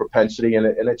have the propensity, and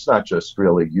it's not just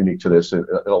really unique to this, in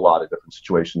a lot of different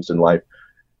situations in life,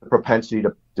 the propensity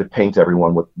to paint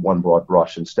everyone with one broad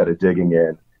brush instead of digging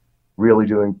in, really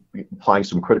applying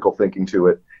some critical thinking to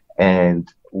it, and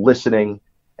listening,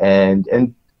 and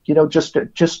just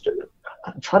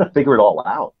try to figure it all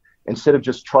out instead of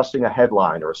just trusting a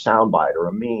headline or a soundbite or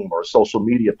a meme or a social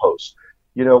media post.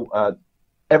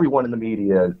 Everyone in the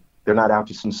media, they're not out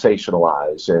to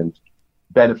sensationalize and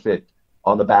benefit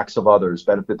on the backs of others,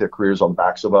 benefit their careers on the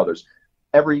backs of others.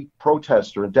 Every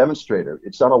protester and demonstrator,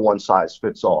 it's not a one size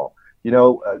fits all.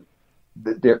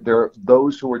 There are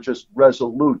those who are just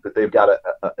resolute that they've got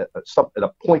a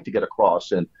point to get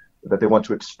across, and that they want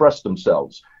to express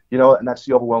themselves, and that's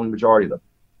the overwhelming majority of them.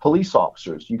 Police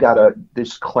officers, you got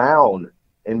this clown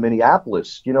in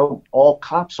Minneapolis, all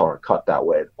cops aren't cut that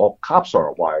way. All cops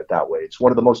aren't wired that way. It's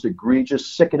one of the most egregious,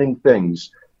 sickening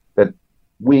things that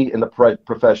we in the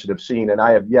profession have seen, and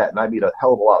I have yet, and I meet a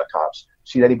hell of a lot of cops,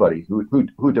 seen anybody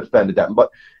who defended that. But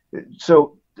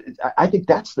so I think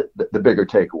that's the bigger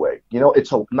takeaway.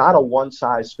 It's not a one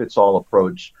size fits all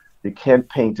approach. You can't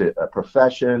paint a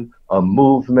profession, a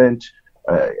movement,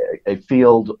 a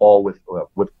field all with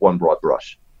one broad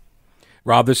brush.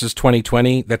 Rob, this is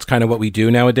 2020. That's kind of what we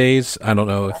do nowadays. I don't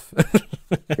know if...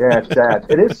 Yeah, it's sad.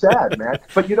 It is sad, man.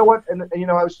 But you know what? And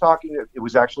I was talking, it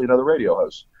was actually another radio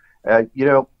host.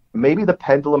 Maybe the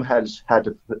pendulum has had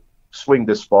to swing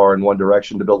this far in one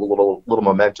direction to build a little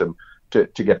momentum to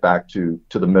get back to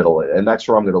the middle. And that's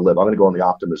where I'm going to live. I'm going to go on the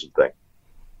optimism thing.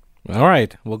 All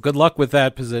right. Well, good luck with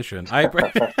that position. I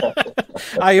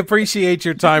appreciate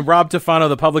your time. Rob Tufano,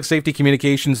 the Public Safety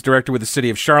Communications Director with the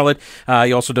City of Charlotte.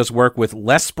 He also does work with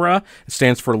LESPRA. It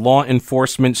stands for Law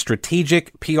Enforcement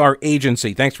Strategic PR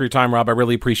Agency. Thanks for your time, Rob. I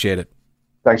really appreciate it.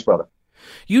 Thanks, brother.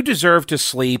 You deserve to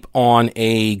sleep on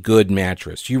a good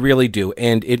mattress. You really do.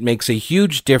 And it makes a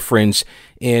huge difference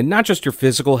and not just your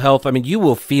physical health. I mean, you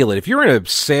will feel it. If you're in a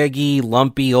saggy,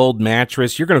 lumpy old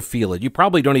mattress, you're going to feel it. You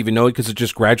probably don't even know it because it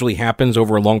just gradually happens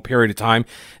over a long period of time,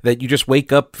 that you just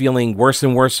wake up feeling worse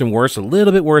and worse and worse, a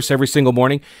little bit worse every single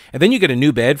morning. And then you get a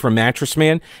new bed from Mattress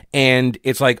Man, and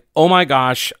it's like, oh my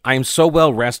gosh, I'm so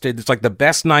well rested. It's like the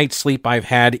best night's sleep I've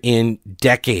had in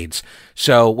decades.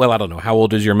 So, well, I don't know. How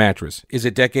old is your mattress? Is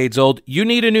it decades old? You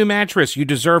need a new mattress. You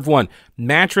deserve one.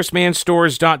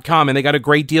 MattressManStores.com, and they got a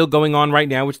great deal going on right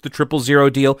now. It's the 000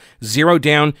 deal. 0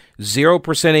 down, 0%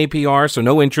 APR, so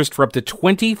no interest for up to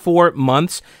 24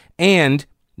 months, and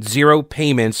 0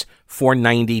 payments for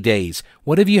 90 days.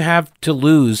 What do you have to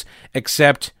lose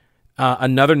except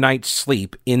another night's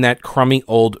sleep in that crummy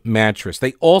old mattress?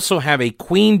 They also have a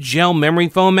Queen Gel Memory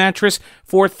Foam mattress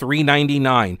for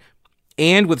 $399.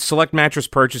 And with select mattress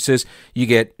purchases, you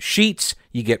get sheets,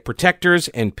 you get protectors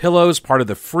and pillows, part of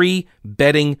the free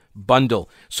bedding bundle.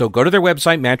 So go to their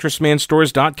website,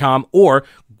 mattressmanstores.com, or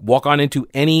walk on into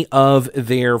any of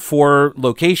their 4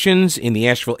 locations in the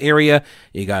Asheville area.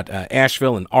 You got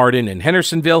Asheville and Arden and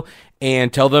Hendersonville,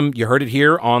 and tell them you heard it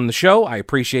here on the show. I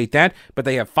appreciate that. But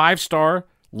they have 5-star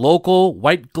local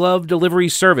white glove delivery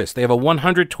service. They have a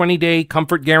 120-day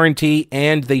comfort guarantee,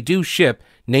 and they do ship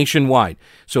nationwide.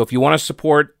 So if you want to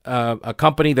support a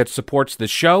company that supports the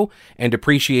show and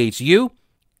appreciates you,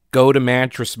 go to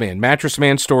Mattress Man,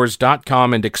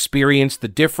 mattressmanstores.com, and experience the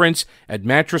difference at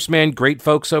Mattress Man. Great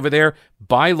folks over there.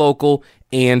 Buy local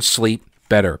and sleep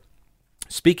better.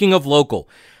 Speaking of local,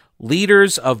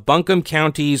 leaders of Buncombe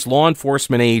County's law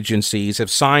enforcement agencies have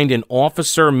signed an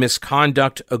officer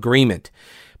misconduct agreement.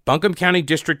 Buncombe County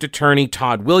District Attorney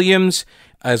Todd Williams,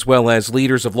 as well as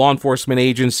leaders of law enforcement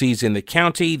agencies in the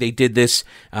county. They did this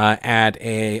at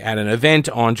an event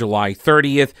on July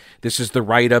 30th. This is the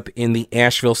write-up in the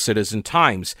Asheville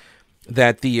Citizen-Times,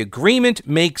 that the agreement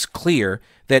makes clear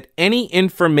that any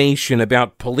information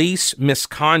about police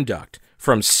misconduct,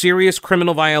 from serious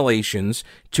criminal violations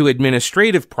to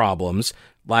administrative problems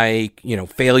like,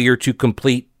 failure to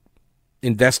complete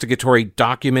investigatory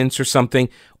documents or something,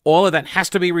 all of that has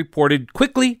to be reported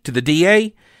quickly to the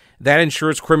DA. That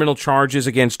ensures criminal charges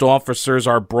against officers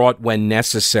are brought when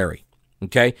necessary.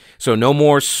 Okay? So no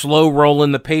more slow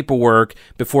rolling the paperwork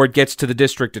before it gets to the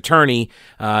district attorney,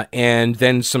 and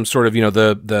then some sort of,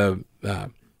 the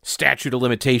statute of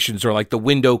limitations, or like the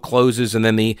window closes, and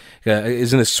then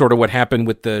isn't this sort of what happened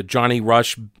with the Johnny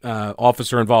Rush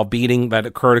officer-involved beating that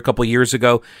occurred a couple years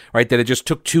ago, right? That it just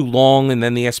took too long, and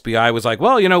then the SBI was like,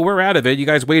 well, we're out of it. You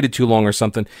guys waited too long or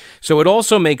something. So it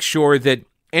also makes sure that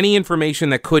any information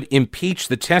that could impeach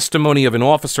the testimony of an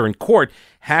officer in court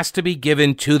has to be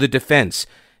given to the defense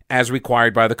as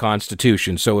required by the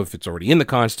Constitution. So if it's already in the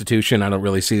Constitution, I don't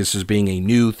really see this as being a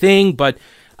new thing, but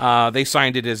they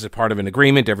signed it as a part of an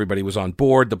agreement. Everybody was on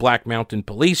board. The Black Mountain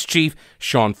Police Chief,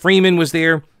 Sean Freeman, was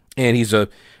there, and he's a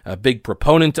big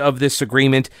proponent of this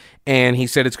agreement, and he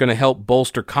said it's going to help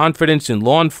bolster confidence in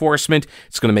law enforcement.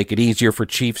 It's going to make it easier for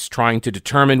chiefs trying to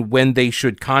determine when they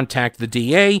should contact the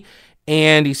DA,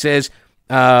 and he says,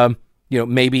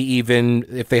 maybe even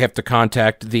if they have to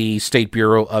contact the State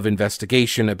Bureau of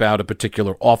Investigation about a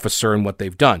particular officer and what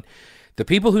they've done. The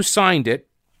people who signed it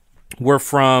were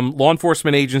from law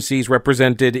enforcement agencies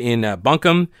represented in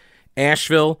Buncombe,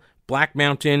 Asheville, Black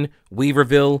Mountain,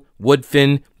 Weaverville,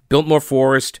 Woodfin, Biltmore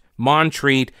Forest,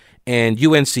 Montreat, and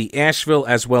UNC Asheville,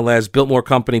 as well as Biltmore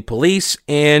Company Police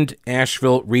and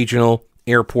Asheville Regional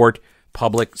Airport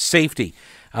Public Safety.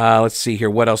 Let's see here.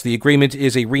 What else? The agreement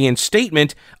is a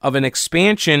reinstatement of an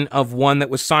expansion of one that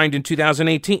was signed in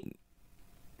 2018.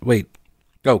 Wait.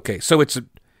 Okay. So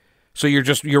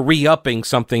you're re-upping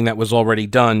something that was already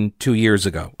done 2 years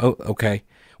ago. Oh, okay.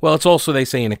 Well, it's also, they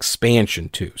say, an expansion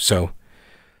too. So,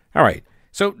 all right.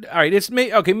 So, all right. It's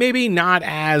maybe not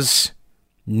as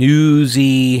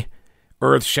newsy,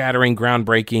 earth-shattering,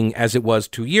 groundbreaking as it was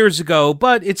 2 years ago,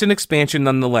 but it's an expansion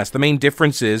nonetheless. The main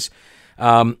differences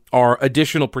are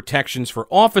additional protections for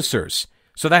officers.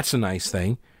 So that's a nice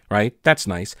thing, right? That's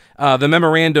nice. The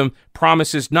memorandum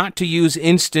promises not to use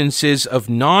instances of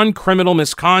non-criminal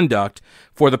misconduct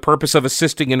for the purpose of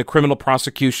assisting in a criminal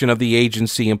prosecution of the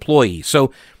agency employee.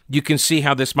 So you can see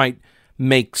how this might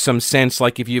make some sense,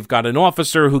 like if you've got an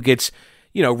officer who gets,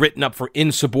 written up for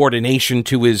insubordination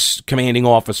to his commanding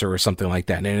officer or something like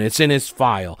that, and it's in his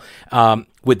file.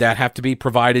 Would that have to be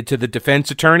provided to the defense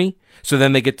attorney? So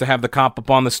then they get to have the cop up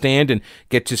on the stand and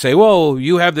get to say, well,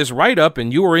 you have this write-up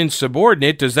and you were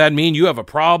insubordinate. Does that mean you have a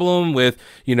problem with,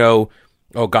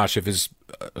 if his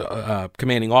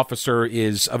commanding officer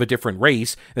is of a different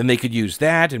race, then they could use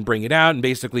that and bring it out and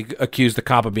basically accuse the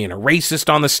cop of being a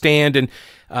racist on the stand.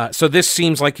 And so this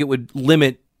seems like it would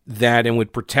limit that and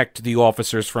would protect the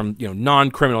officers from,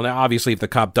 non-criminal. Now, obviously, if the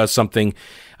cop does something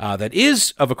that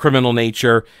is of a criminal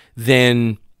nature,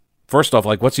 then first off,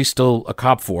 like, what's he still a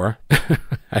cop for?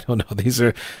 I don't know. These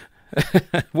are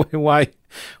why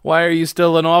are you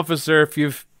still an officer if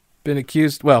you've been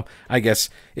accused? Well, I guess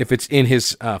if it's in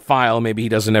his file, maybe he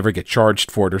doesn't ever get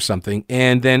charged for it or something.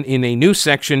 And then in a new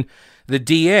section, the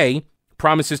DA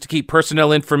promises to keep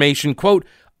personnel information, quote,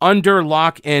 under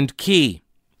lock and key.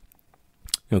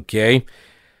 Okay.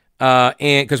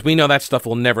 And because we know that stuff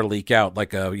will never leak out,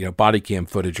 like body cam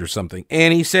footage or something.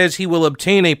 And he says he will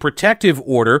obtain a protective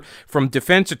order from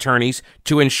defense attorneys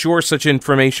to ensure such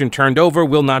information turned over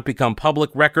will not become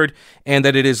public record, and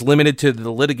that it is limited to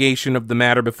the litigation of the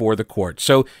matter before the court.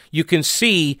 So you can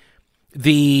see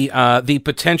the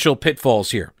potential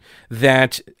pitfalls here.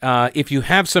 That if you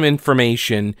have some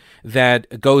information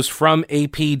that goes from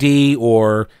APD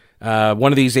or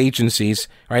one of these agencies,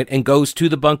 right, and goes to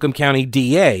the Buncombe County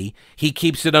DA, he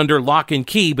keeps it under lock and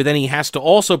key, but then he has to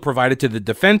also provide it to the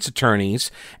defense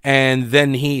attorneys, and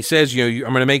then he says, I'm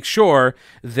going to make sure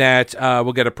that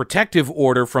we'll get a protective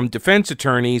order from defense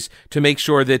attorneys to make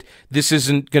sure that this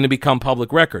isn't going to become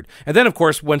public record. And then, of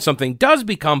course, when something does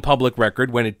become public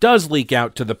record, when it does leak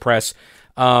out to the press,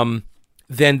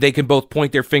 then they can both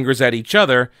point their fingers at each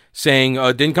other, saying,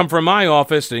 it didn't come from my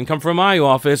office,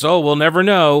 oh, we'll never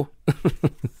know.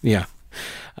 Yeah.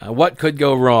 What could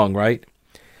go wrong, right?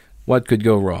 What could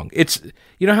go wrong? It's,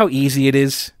 how easy it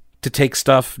is to take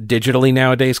stuff digitally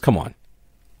nowadays? Come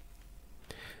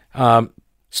on.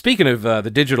 Speaking of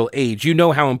the digital age, you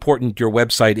know how important your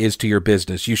website is to your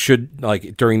business. You should,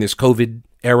 during this COVID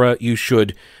era, you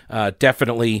should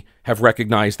definitely have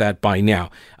recognized that by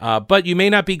now. But you may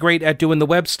not be great at doing the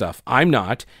web stuff. I'm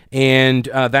not. And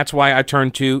that's why I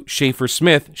turned to Schaefer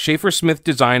Smith. Schaefer Smith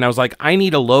Design. I was like, I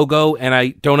need a logo, and I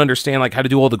don't understand how to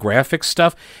do all the graphics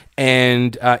stuff.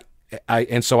 And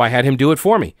so I had him do it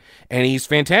for me. And he's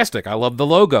fantastic. I love the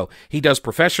logo. He does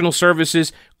professional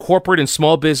services, corporate and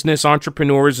small business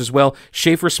entrepreneurs as well.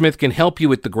 Schaefer Smith can help you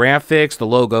with the graphics, the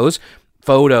logos,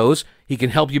 photos. He can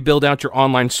help you build out your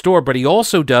online store, but he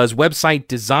also does website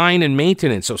design and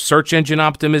maintenance, so search engine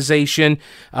optimization.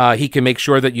 He can make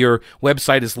sure that your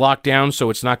website is locked down so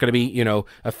it's not going to be,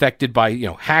 affected by,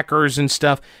 hackers and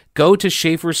stuff. Go to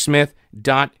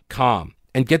schaefersmith.com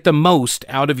and get the most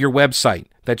out of your website.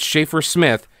 That's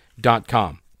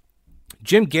schaefersmith.com.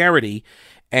 Jim Garrity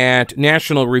at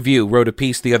National Review wrote a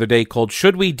piece the other day called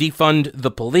 "Should We Defund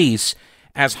the Police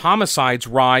as Homicides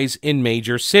Rise in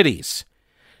Major Cities?"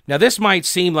 Now, this might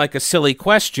seem like a silly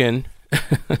question,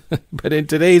 but in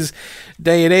today's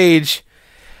day and age,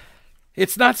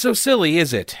 it's not so silly,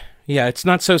 is it? Yeah, it's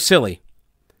not so silly.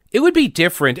 It would be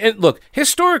different. And look,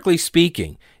 historically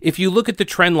speaking, if you look at the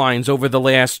trend lines over the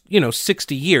last,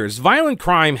 60 years, violent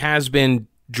crime has been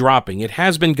dropping. It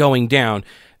has been going down,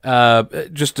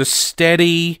 just a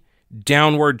steady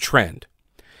downward trend.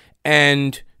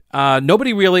 And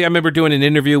nobody really, I remember doing an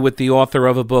interview with the author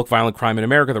of a book, Violent Crime in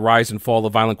America, The Rise and Fall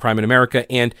of Violent Crime in America,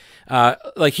 and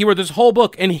he wrote this whole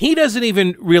book, and he doesn't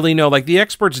even really know, the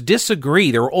experts disagree.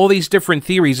 There are all these different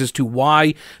theories as to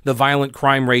why the violent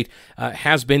crime rate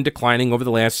has been declining over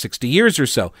the last 60 years or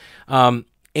so.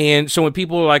 And so when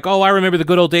people are like, oh, I remember the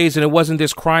good old days and it wasn't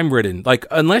this crime-ridden,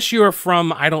 unless you're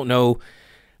from, I don't know,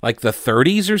 the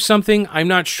 30s or something, I'm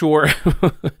not sure.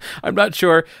 I'm not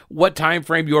sure what time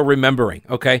frame you're remembering,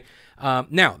 okay?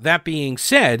 Now, that being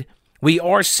said, we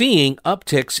are seeing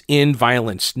upticks in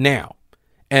violence now.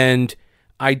 And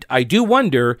I do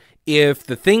wonder if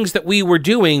the things that we were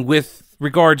doing with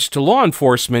regards to law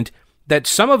enforcement, that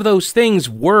some of those things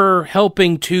were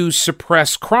helping to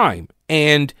suppress crime.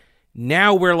 And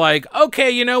now we're like, okay,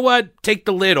 you know what? Take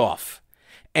the lid off.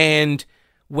 And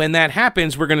when that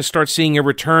happens, we're going to start seeing a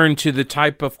return to the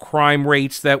type of crime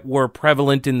rates that were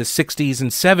prevalent in the 60s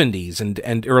and 70s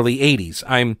and early 80s.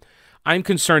 I'm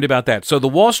concerned about that. So the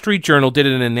Wall Street Journal did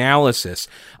an analysis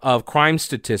of crime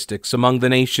statistics among the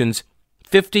nation's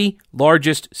 50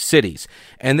 largest cities,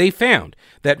 and they found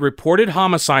that reported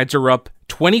homicides are up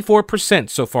 24%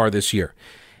 so far this year.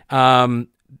 There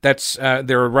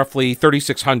are roughly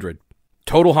 3,600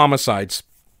 total homicides.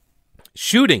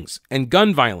 Shootings and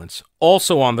gun violence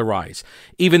also on the rise,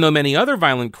 even though many other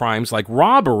violent crimes like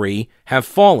robbery have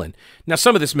fallen. Now,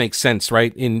 some of this makes sense,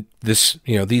 right? In this,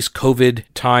 these COVID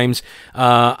times,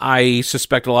 I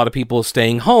suspect a lot of people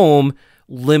staying home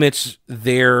limits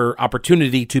their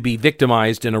opportunity to be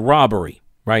victimized in a robbery,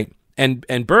 right?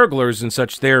 And burglars and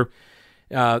such, they're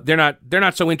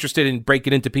not so interested in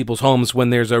breaking into people's homes when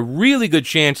there's a really good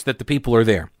chance that the people are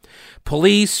there.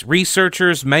 Police,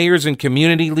 researchers, mayors, and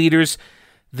community leaders,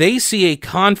 They see a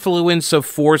confluence of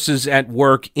forces at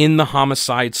work in the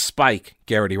homicide spike,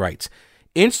 Garrity writes.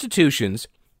 Institutions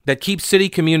that keep city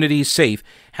communities safe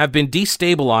have been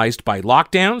destabilized by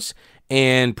lockdowns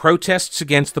and protests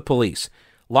against the police.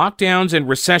 Lockdowns and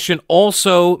recession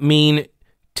also mean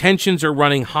tensions are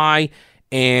running high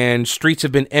and streets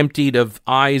have been emptied of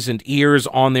eyes and ears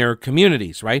on their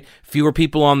communities, right? Fewer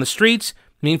people on the streets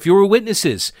mean fewer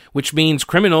witnesses, which means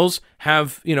criminals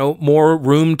have, more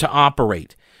room to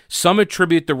operate. Some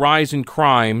attribute the rise in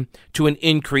crime to an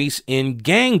increase in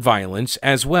gang violence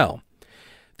as well.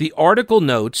 The article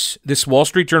notes, this Wall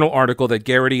Street Journal article that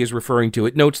Garrity is referring to,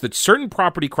 it notes that certain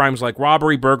property crimes like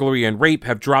robbery, burglary, and rape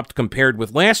have dropped compared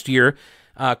with last year.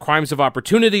 Crimes of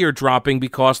opportunity are dropping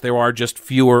because there are just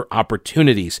fewer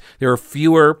opportunities. There are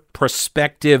fewer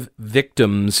prospective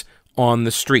victims on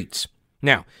the streets.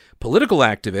 Now, political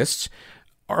activists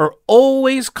are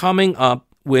always coming up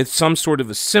with some sort of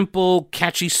a simple,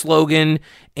 catchy slogan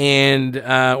and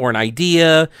or an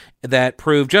idea that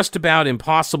prove just about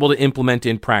impossible to implement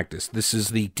in practice. This is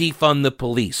the defund the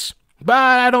police. But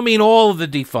I don't mean all of the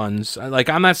defunds.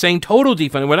 I'm not saying total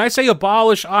defund. When I say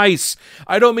abolish ICE,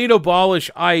 I don't mean abolish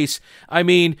ICE. I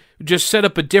mean just set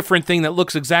up a different thing that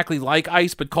looks exactly like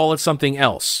ICE, but call it something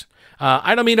else.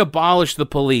 I don't mean abolish the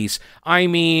police. I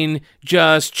mean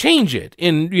just change it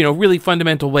in, really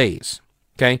fundamental ways.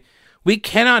 Okay? We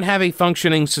cannot have a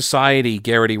functioning society,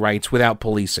 Garrity writes, without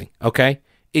policing, okay?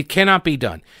 It cannot be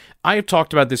done. I have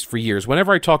talked about this for years.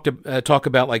 Whenever I talk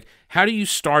about, how do you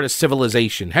start a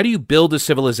civilization? How do you build a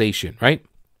civilization, right?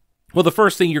 Well, the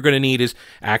first thing you're going to need is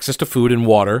access to food and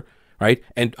water, right?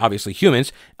 And obviously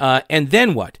humans. And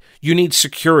then what? You need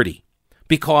security.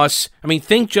 Because,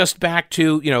 think just back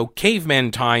to, caveman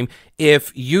time.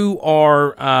 If you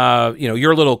are,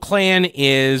 your little clan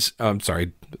is,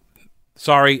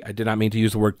 Sorry, I did not mean to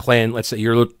use the word clan. Let's say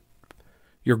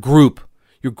your group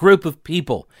of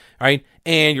people, right?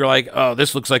 And you're like, oh,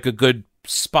 this looks like a good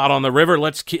spot on the river.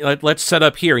 Let's set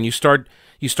up here, and you start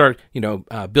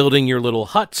building your little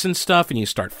huts and stuff, and you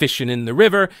start fishing in the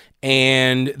river,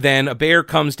 and then a bear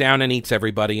comes down and eats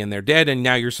everybody, and they're dead, and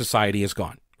now your society is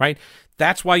gone, right?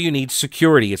 That's why you need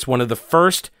security. It's one of the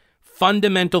first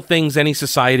fundamental things any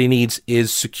society needs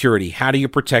is security. How do you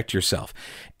protect yourself?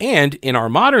 And in our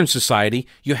modern society,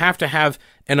 you have to have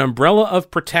an umbrella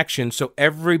of protection so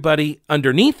everybody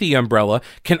underneath the umbrella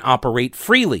can operate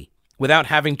freely without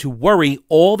having to worry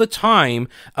all the time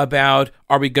about,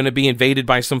 are we going to be invaded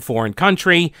by some foreign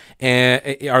country?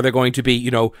 Are there going to be,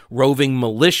 roving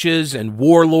militias and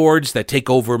warlords that take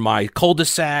over my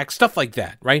cul-de-sac? Stuff like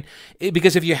that, right?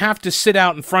 Because if you have to sit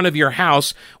out in front of your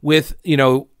house with,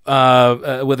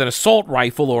 with an assault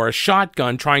rifle or a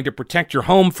shotgun trying to protect your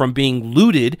home from being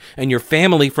looted and your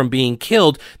family from being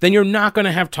killed, then you're not going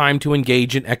to have time to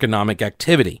engage in economic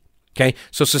activity. Okay?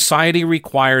 So society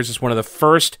requires, as one of the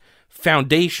first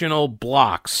foundational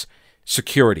blocks,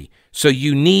 security. So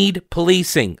you need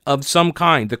policing of some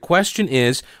kind. The question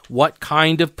is, what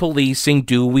kind of policing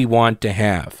do we want to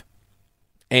have?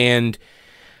 And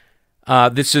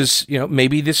this is,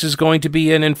 maybe this is going to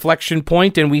be an inflection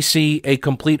point and we see a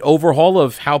complete overhaul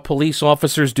of how police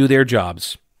officers do their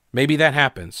jobs. Maybe that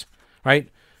happens, right?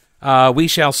 We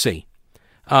shall see.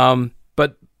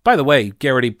 But by the way,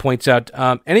 Garrity points out,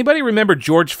 anybody remember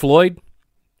George Floyd?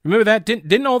 Remember that?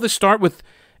 Didn't all this start with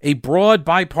a broad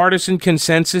bipartisan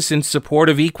consensus in support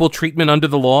of equal treatment under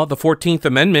the law? The 14th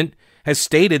Amendment has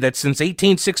stated that since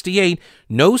 1868,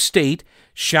 no state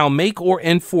shall make or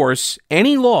enforce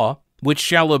any law which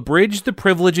shall abridge the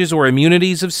privileges or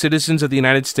immunities of citizens of the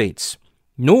United States,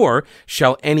 nor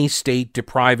shall any state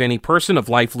deprive any person of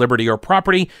life, liberty, or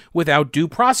property without due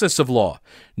process of law,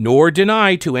 nor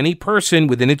deny to any person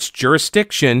within its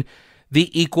jurisdiction the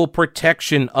equal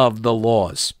protection of the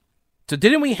laws. So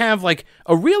didn't we have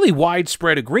a really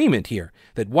widespread agreement here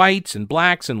that whites and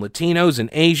blacks and Latinos and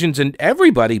Asians and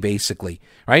everybody basically,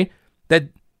 right, that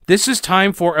this is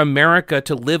time for America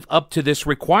to live up to this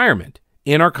requirement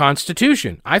in our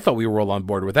Constitution? I thought we were all on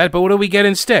board with that, but what do we get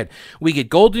instead? We get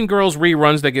Golden Girls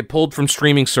reruns that get pulled from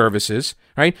streaming services,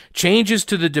 right? Changes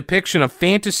to the depiction of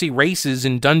fantasy races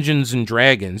in Dungeons and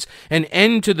Dragons, an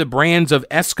end to the brands of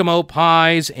Eskimo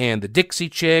pies and the Dixie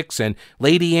Chicks and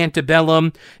Lady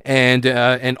Antebellum and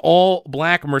an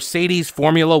all-black Mercedes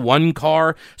Formula One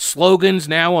car, slogans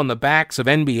now on the backs of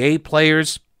NBA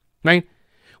players, right?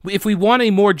 If we want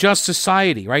a more just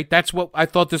society, right, that's what I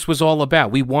thought this was all about.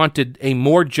 We wanted a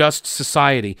more just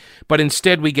society, but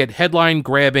instead we get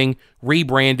headline-grabbing,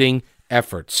 rebranding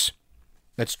efforts.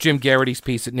 That's Jim Garrity's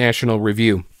piece at National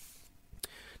Review.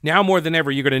 Now more than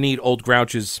ever, you're going to need old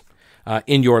grouches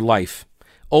in your life.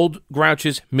 Old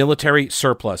Grouch's military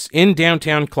surplus in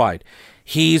downtown Clyde.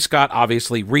 He's got,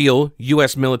 obviously, real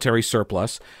U.S. military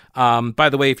surplus. By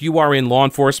the way, if you are in law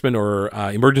enforcement or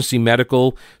emergency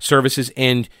medical services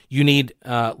and you need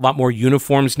a lot more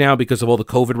uniforms now because of all the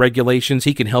COVID regulations,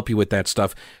 he can help you with that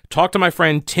stuff. Talk to my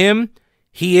friend Tim.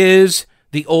 He is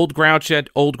the Old Grouch at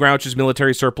Old Grouch's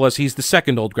military surplus. He's the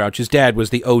second Old Grouch. His dad was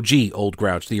the OG Old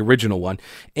Grouch, the original one.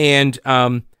 And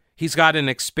he's got an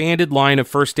expanded line of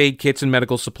first aid kits and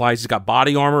medical supplies. He's got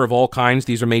body armor of all kinds.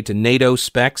 These are made to NATO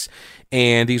specs,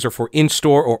 and these are for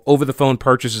in-store or over-the-phone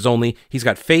purchases only. He's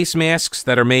got face masks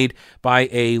that are made by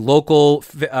a local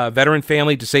veteran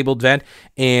family, disabled vet,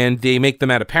 and they make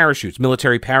them out of parachutes,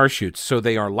 military parachutes, so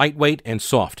they are lightweight and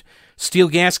soft. Steel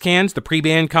gas cans, the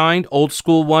pre-banned kind, old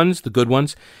school ones, the good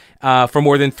ones. For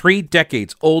more than 3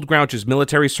 decades, Old Grouch's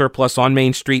military surplus on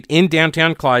Main Street in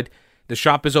downtown Clyde. The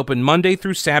shop is open Monday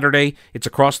through Saturday. It's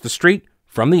across the street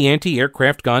from the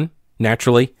anti-aircraft gun,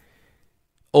 naturally.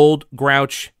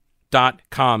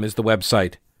 OldGrouch.com is the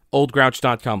website.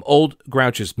 OldGrouch.com. Old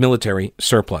Grouch's military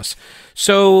surplus.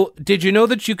 So, did you know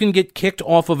that you can get kicked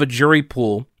off of a jury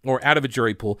pool or out of a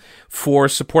jury pool for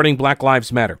supporting Black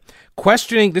Lives Matter?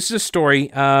 Questioning, this is a story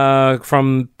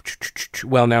from,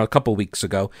 now a couple weeks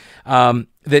ago,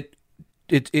 that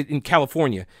in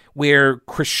California, where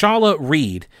Krishala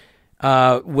Reed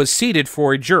was seated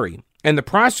for a jury. And the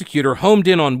prosecutor homed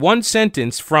in on one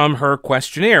sentence from her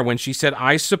questionnaire when she said,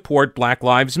 "I support Black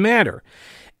Lives Matter."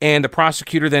 And the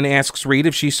prosecutor then asks Reed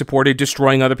if she supported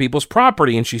destroying other people's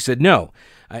property, and she said no.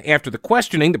 After the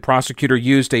questioning, the prosecutor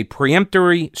used a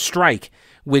preemptory strike,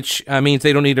 which means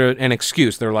they don't need an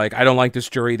excuse. They're like, "I don't like this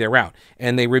jury, they're out."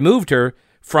 And they removed her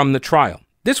from the trial.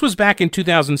 This was back in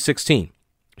 2016.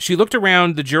 She looked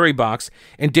around the jury box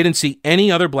and didn't see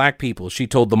any other black people, she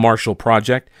told the Marshall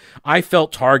Project. "I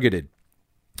felt targeted.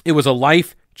 It was a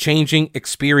life-changing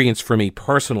experience for me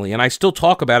personally, and I still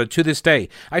talk about it to this day.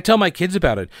 I tell my kids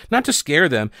about it, not to scare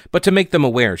them, but to make them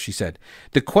aware," she said.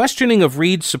 The questioning of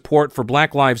Reed's support for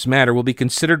Black Lives Matter will be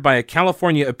considered by a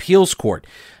California appeals court.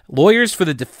 Lawyers for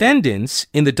the defendants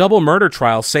in the double murder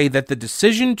trial say that the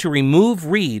decision to remove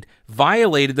Reed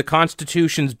violated the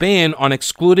Constitution's ban on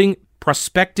excluding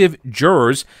prospective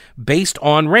jurors based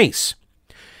on race.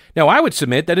 Now, I would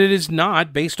submit that it is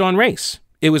not based on race.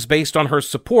 It was based on her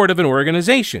support of an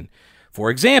organization. For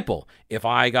example, if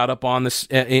I got up on the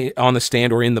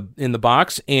stand or in the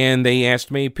box and they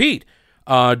asked me, "Pete,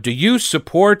 do you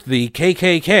support the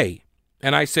KKK?"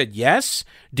 And I said yes.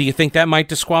 Do you think that might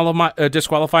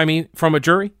disqualify me from a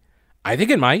jury? I think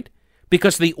it might,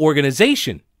 because of the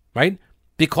organization, right?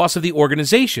 Because of the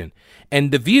organization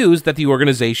and the views that the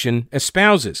organization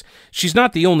espouses. She's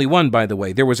not the only one, by the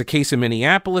way. There was a case in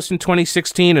Minneapolis in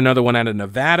 2016, another one out of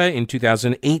Nevada in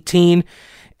 2018,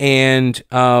 and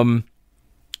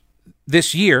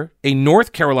this year, a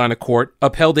North Carolina court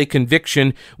upheld a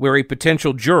conviction where a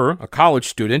potential juror, a college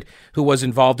student, who was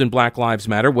involved in Black Lives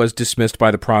Matter, was dismissed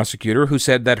by the prosecutor, who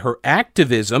said that her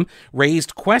activism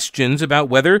raised questions about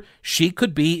whether she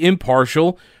could be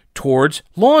impartial towards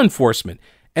law enforcement.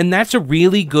 And that's a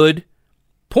really good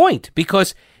point,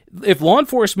 because if law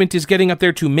enforcement is getting up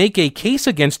there to make a case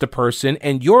against a person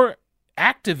and your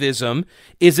activism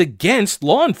is against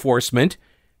law enforcement,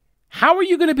 how are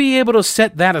you going to be able to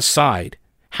set that aside?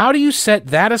 How do you set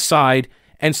that aside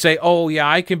and say, "Oh, yeah,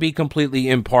 I can be completely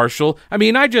impartial"? I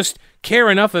mean, I just care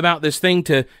enough about this thing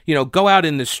to, go out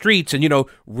in the streets and,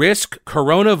 risk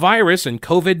coronavirus and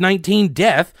COVID-19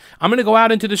 death. I'm going to go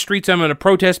out into the streets. I'm going to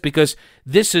protest because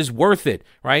this is worth it,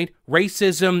 right?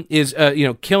 Racism is,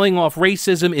 killing off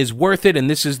racism is worth it. And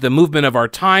this is the movement of our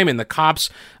time. And the cops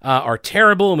are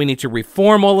terrible. And we need to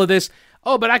reform all of this.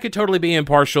 Oh, but I could totally be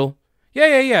impartial.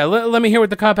 Yeah. Let me hear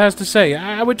what the cop has to say.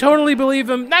 I would totally believe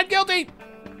him. Not guilty.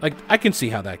 Like, I can see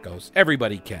how that goes.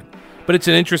 Everybody can. But it's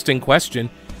an interesting question.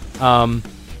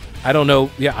 I don't know.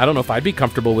 Yeah, I don't know if I'd be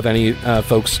comfortable with any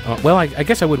folks. I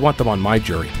guess I would want them on my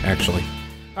jury, actually.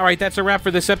 All right, that's a wrap for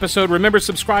this episode. Remember,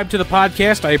 subscribe to the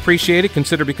podcast. I appreciate it.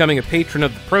 Consider becoming a patron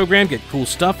of the program. Get cool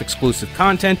stuff, exclusive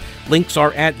content. Links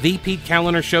are at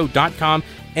thepetecalendarshow.com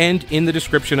and in the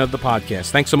description of the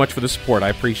podcast. Thanks so much for the support. I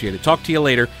appreciate it. Talk to you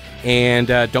later, and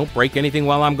don't break anything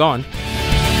while I'm gone.